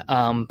be him.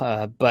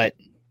 But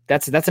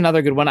that's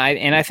another good one.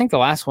 I think the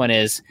last one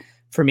is,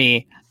 for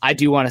me, I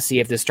do want to see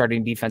if the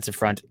starting defensive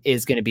front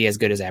is going to be as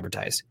good as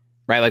advertised,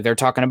 right? Like they're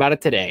talking about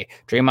it today.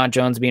 Draymond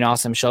Jones being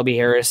awesome. Shelby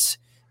Harris,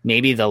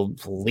 maybe the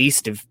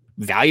least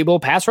valuable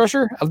pass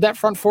rusher of that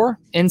front four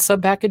in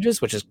sub packages,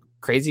 which is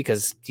crazy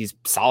because he's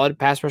solid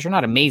pass rusher,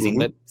 not amazing,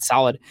 but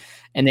solid.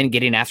 And then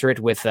getting after it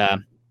with the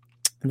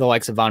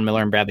likes of Von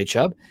Miller and Bradley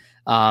Chubb.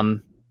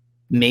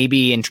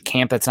 Maybe in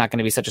camp, that's not going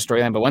to be such a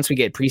storyline, but once we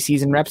get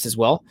preseason reps as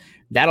well,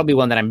 that'll be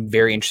one that I'm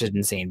very interested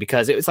in seeing,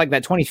 because it was like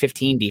that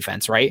 2015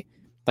 defense, right?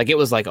 Like it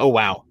was like, oh,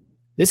 wow,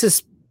 this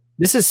is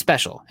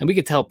special. And we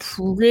could tell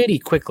pretty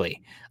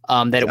quickly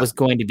that it was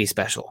going to be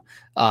special,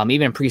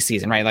 even in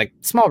preseason, right? Like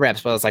small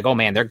reps, but it's like, oh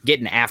man, they're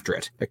getting after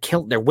it.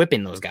 They're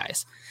whipping those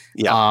guys.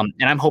 Yeah.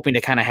 And I'm hoping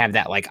to kind of have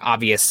that like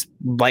obvious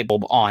light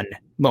bulb on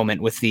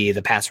moment with the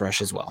pass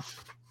rush as well.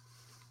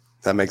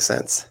 That makes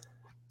sense.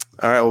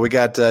 All right. Well, we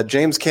got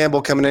James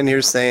Campbell coming in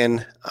here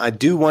saying, I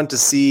do want to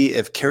see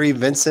if Kerry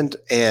Vincent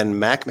and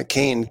Mac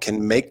McCain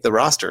can make the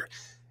roster.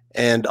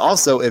 And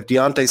also if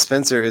Deontay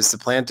Spencer is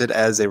supplanted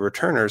as a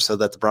returner so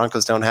that the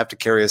Broncos don't have to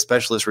carry a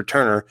specialist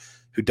returner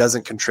who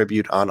doesn't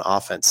contribute on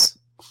offense.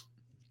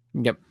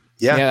 Yep.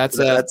 Yeah.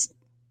 That's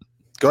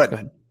go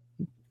ahead.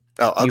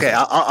 Oh, okay.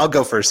 I'll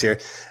go first here.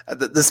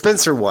 The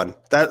Spencer one,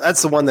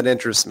 that's the one that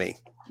interests me,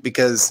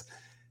 because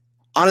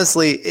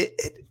honestly,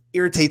 it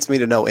irritates me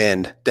to no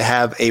end to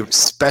have a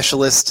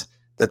specialist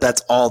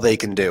that's all they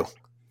can do.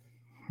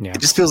 Yeah. It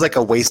just feels like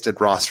a wasted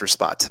roster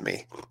spot to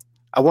me.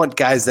 I want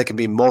guys that can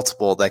be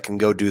multiple, that can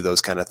go do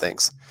those kind of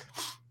things.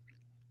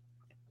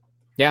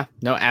 Yeah,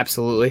 no,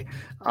 absolutely.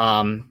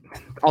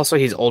 Also,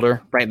 he's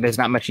older, right? There's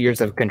not much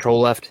years of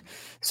control left.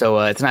 So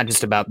it's not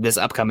just about this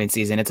upcoming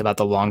season. It's about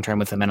the long term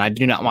with him. And I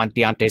do not want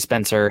Deontay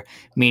Spencer,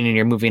 meaning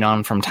you're moving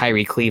on from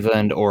Tyree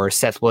Cleveland or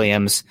Seth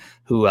Williams,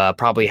 who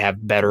probably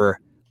have better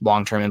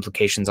long-term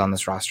implications on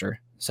this roster.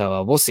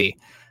 So we'll see.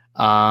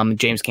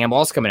 James Campbell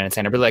also coming in and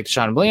saying, I really like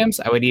Deshaun Williams.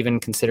 I would even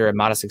consider a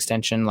modest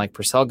extension like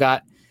Purcell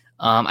got.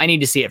 I need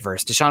to see it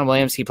first. Deshaun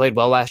Williams, he played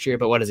well last year,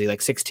 but what is he, like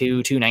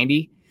 6'2",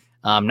 290?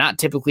 Not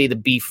typically the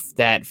beef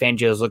that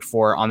Fangio's looked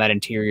for on that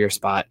interior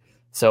spot.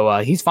 So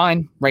he's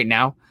fine right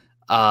now.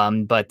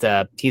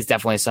 But he's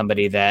definitely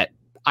somebody that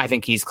I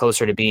think he's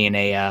closer to being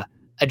a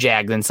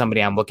Jag than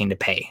somebody I'm looking to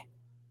pay.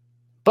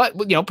 But,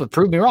 but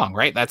prove me wrong,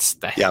 right?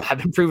 I've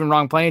been proven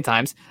wrong plenty of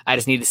times. I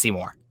just need to see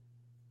more.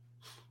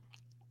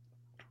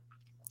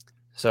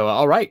 So,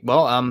 all right.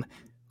 Well,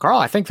 Carl,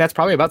 I think that's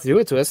probably about to do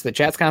it to us. The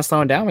chat's kind of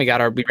slowing down. We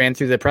ran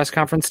through the press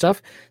conference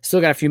stuff. Still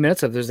got a few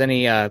minutes. If there's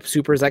any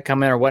supers that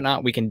come in or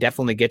whatnot, we can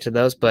definitely get to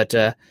those. But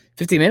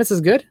 50 minutes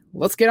is good.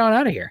 Let's get on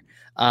out of here.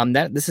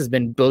 This has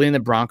been Building the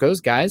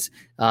Broncos, guys.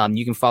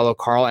 You can follow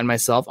Carl and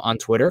myself on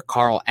Twitter,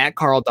 Carl at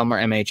Carl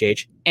Dummler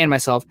MHH, and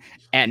myself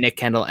at Nick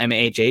Kendall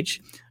MHH.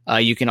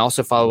 You can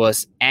also follow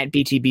us at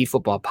BTB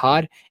Football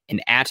Pod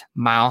and at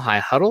Mile High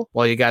Huddle.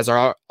 While you guys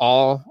are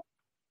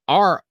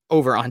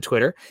over on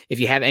Twitter. If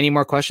you have any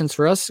more questions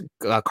for us,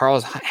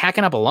 Carl's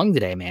hacking up a lung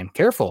today, man.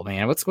 Careful,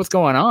 man. What's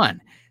going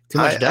on? Too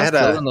much dust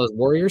on those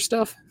Warrior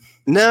stuff?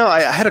 No,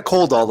 I had a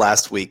cold all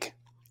last week.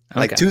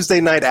 Like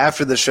Tuesday night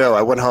after the show,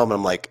 I went home and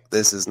I'm like,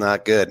 this is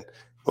not good.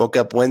 Woke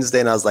up Wednesday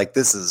and I was like,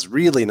 this is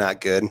really not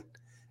good.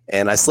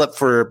 And I slept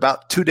for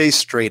about 2 days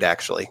straight,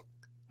 actually.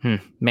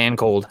 Man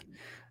cold.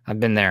 I've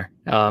been there.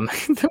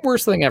 The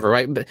worst thing ever,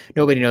 right? But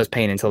nobody knows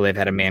pain until they've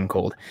had a man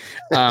cold.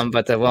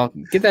 But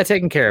get that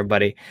taken care of,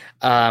 buddy.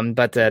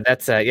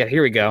 That's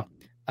here we go.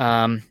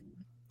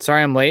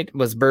 Sorry I'm late.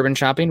 Was bourbon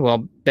shopping.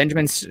 Well,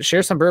 Benjamin,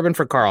 share some bourbon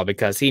for Carl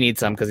because he needs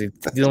some because he's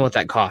dealing with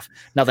that cough.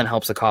 Nothing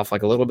helps a cough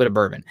like a little bit of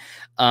bourbon.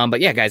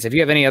 But yeah, guys, if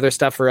you have any other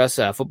stuff for us,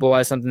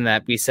 football-wise, something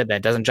that we said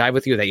that doesn't jive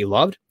with you that you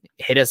loved,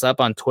 hit us up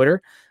on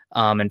Twitter.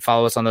 And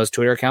follow us on those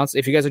Twitter accounts.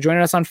 If you guys are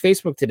joining us on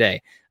Facebook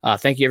today,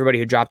 thank you everybody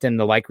who dropped in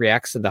the like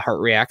reacts, the heart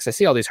reacts. I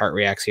see all these heart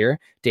reacts here.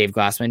 Dave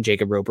Glassman,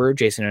 Jacob Roper,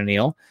 Jason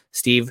O'Neill,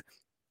 Steve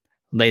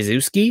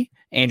Lazewski,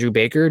 Andrew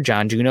Baker,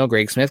 John Juno,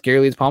 Greg Smith, Gary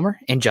Leeds Palmer,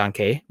 and John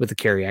K with the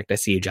care react. I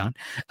see you, John.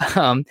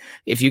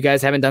 If you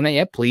guys haven't done that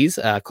yet, please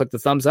click the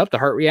thumbs up, the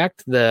heart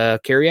react, the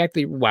care react,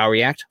 the wow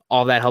react.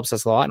 All that helps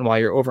us a lot. And while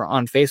you're over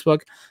on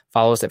Facebook,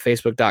 follow us at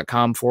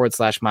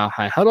facebook.com/Mile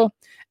High Huddle,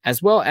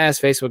 as well as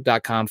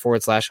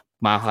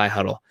facebook.com/Mile High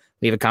Huddle.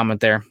 Leave a comment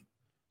there.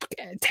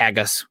 Tag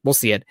us. We'll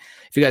see it.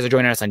 If you guys are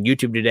joining us on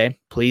YouTube today,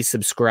 please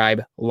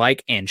subscribe,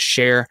 like, and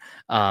share.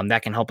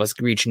 That can help us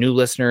reach new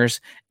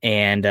listeners.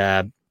 And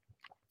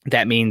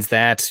that means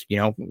that,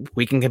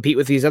 we can compete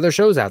with these other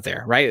shows out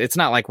there, right? It's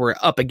not like we're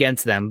up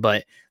against them,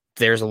 but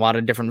there's a lot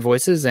of different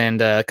voices and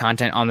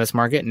content on this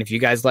market. And if you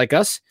guys like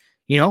us,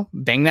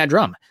 bang that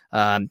drum.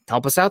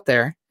 Help us out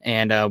there.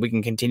 And we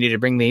can continue to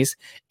bring these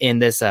in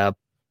this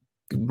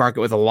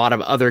market with a lot of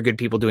other good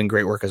people doing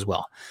great work as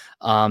well.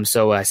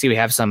 So I see we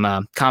have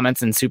some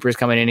comments and supers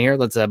coming in here.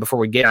 Let's before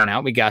we get on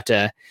out, we got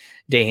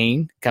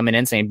Daheen coming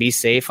in saying, be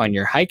safe on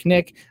your hike,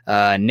 Nick.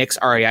 Nick's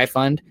REI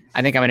fund.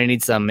 I think I'm going to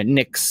need some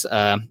Nick's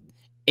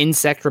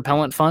insect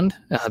repellent fund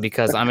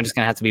because I'm just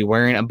going to have to be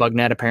wearing a bug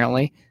net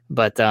apparently.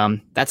 But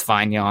that's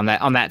fine. On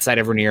that side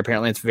of Rainier,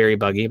 apparently it's very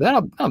buggy,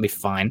 but that'll be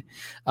fine.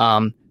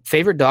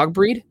 Favorite dog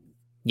breed?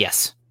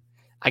 Yes.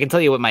 I can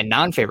tell you what my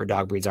non-favorite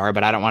dog breeds are,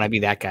 but I don't want to be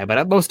that guy.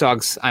 But most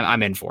dogs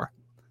I'm in for.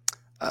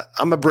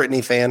 I'm a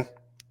Brittany fan.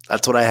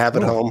 That's what I have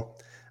at home.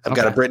 I've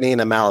got a Brittany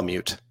and a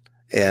Malamute,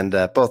 and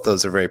both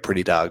those are very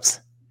pretty dogs.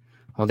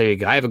 Well, there you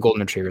go. I have a golden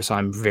retriever, so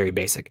I'm very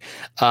basic.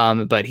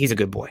 But he's a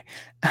good boy.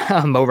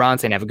 Mo Ron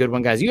saying, have a good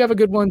one, guys. You have a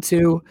good one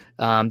too.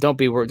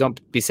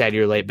 Don't be sad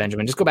you're late,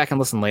 Benjamin. Just go back and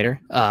listen later.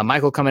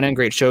 Michael coming in.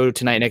 Great show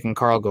tonight, Nick and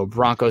Carl. Go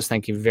Broncos.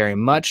 Thank you very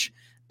much.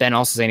 Ben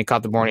also saying he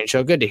caught the morning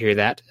show. Good to hear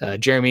that.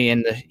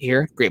 Jeremy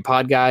here. Great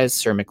pod, guys.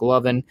 Sir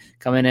McLovin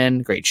coming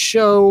in. Great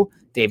show.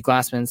 Dave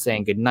Glassman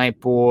saying good night,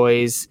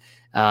 boys.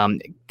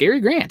 Gary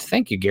Grant.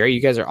 Thank you, Gary.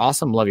 You guys are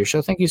awesome. Love your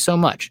show. Thank you so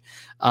much.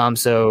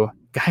 So,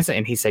 guys,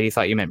 and he said he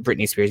thought you meant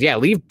Britney Spears. Yeah,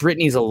 leave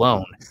Britney's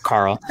alone,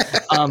 Carl.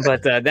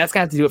 But that's going to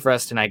have to do it for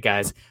us tonight,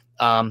 guys.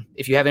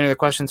 If you have any other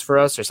questions for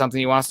us or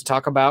something you want us to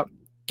talk about,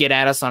 get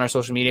at us on our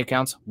social media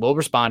accounts. We'll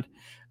respond.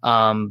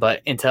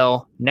 But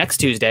until next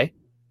Tuesday,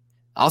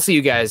 I'll see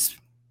you guys.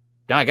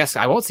 No, I guess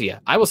I won't see you.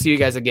 I will see you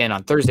guys again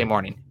on Thursday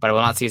morning, but I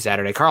will not see you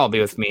Saturday. Carl will be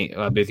with me,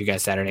 be with you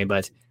guys Saturday,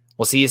 but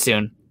we'll see you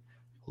soon.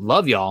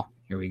 Love y'all.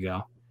 Here we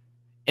go.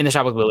 In the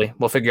shop with Willie.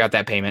 We'll figure out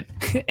that payment,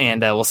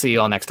 and we'll see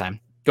you all next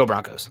time. Go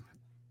Broncos.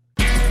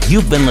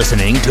 You've been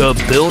listening to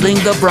Building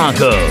the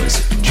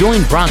Broncos.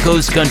 Join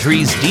Broncos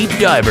Country's deep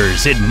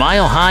divers at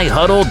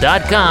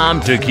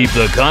milehighhuddle.com to keep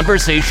the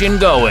conversation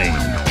going.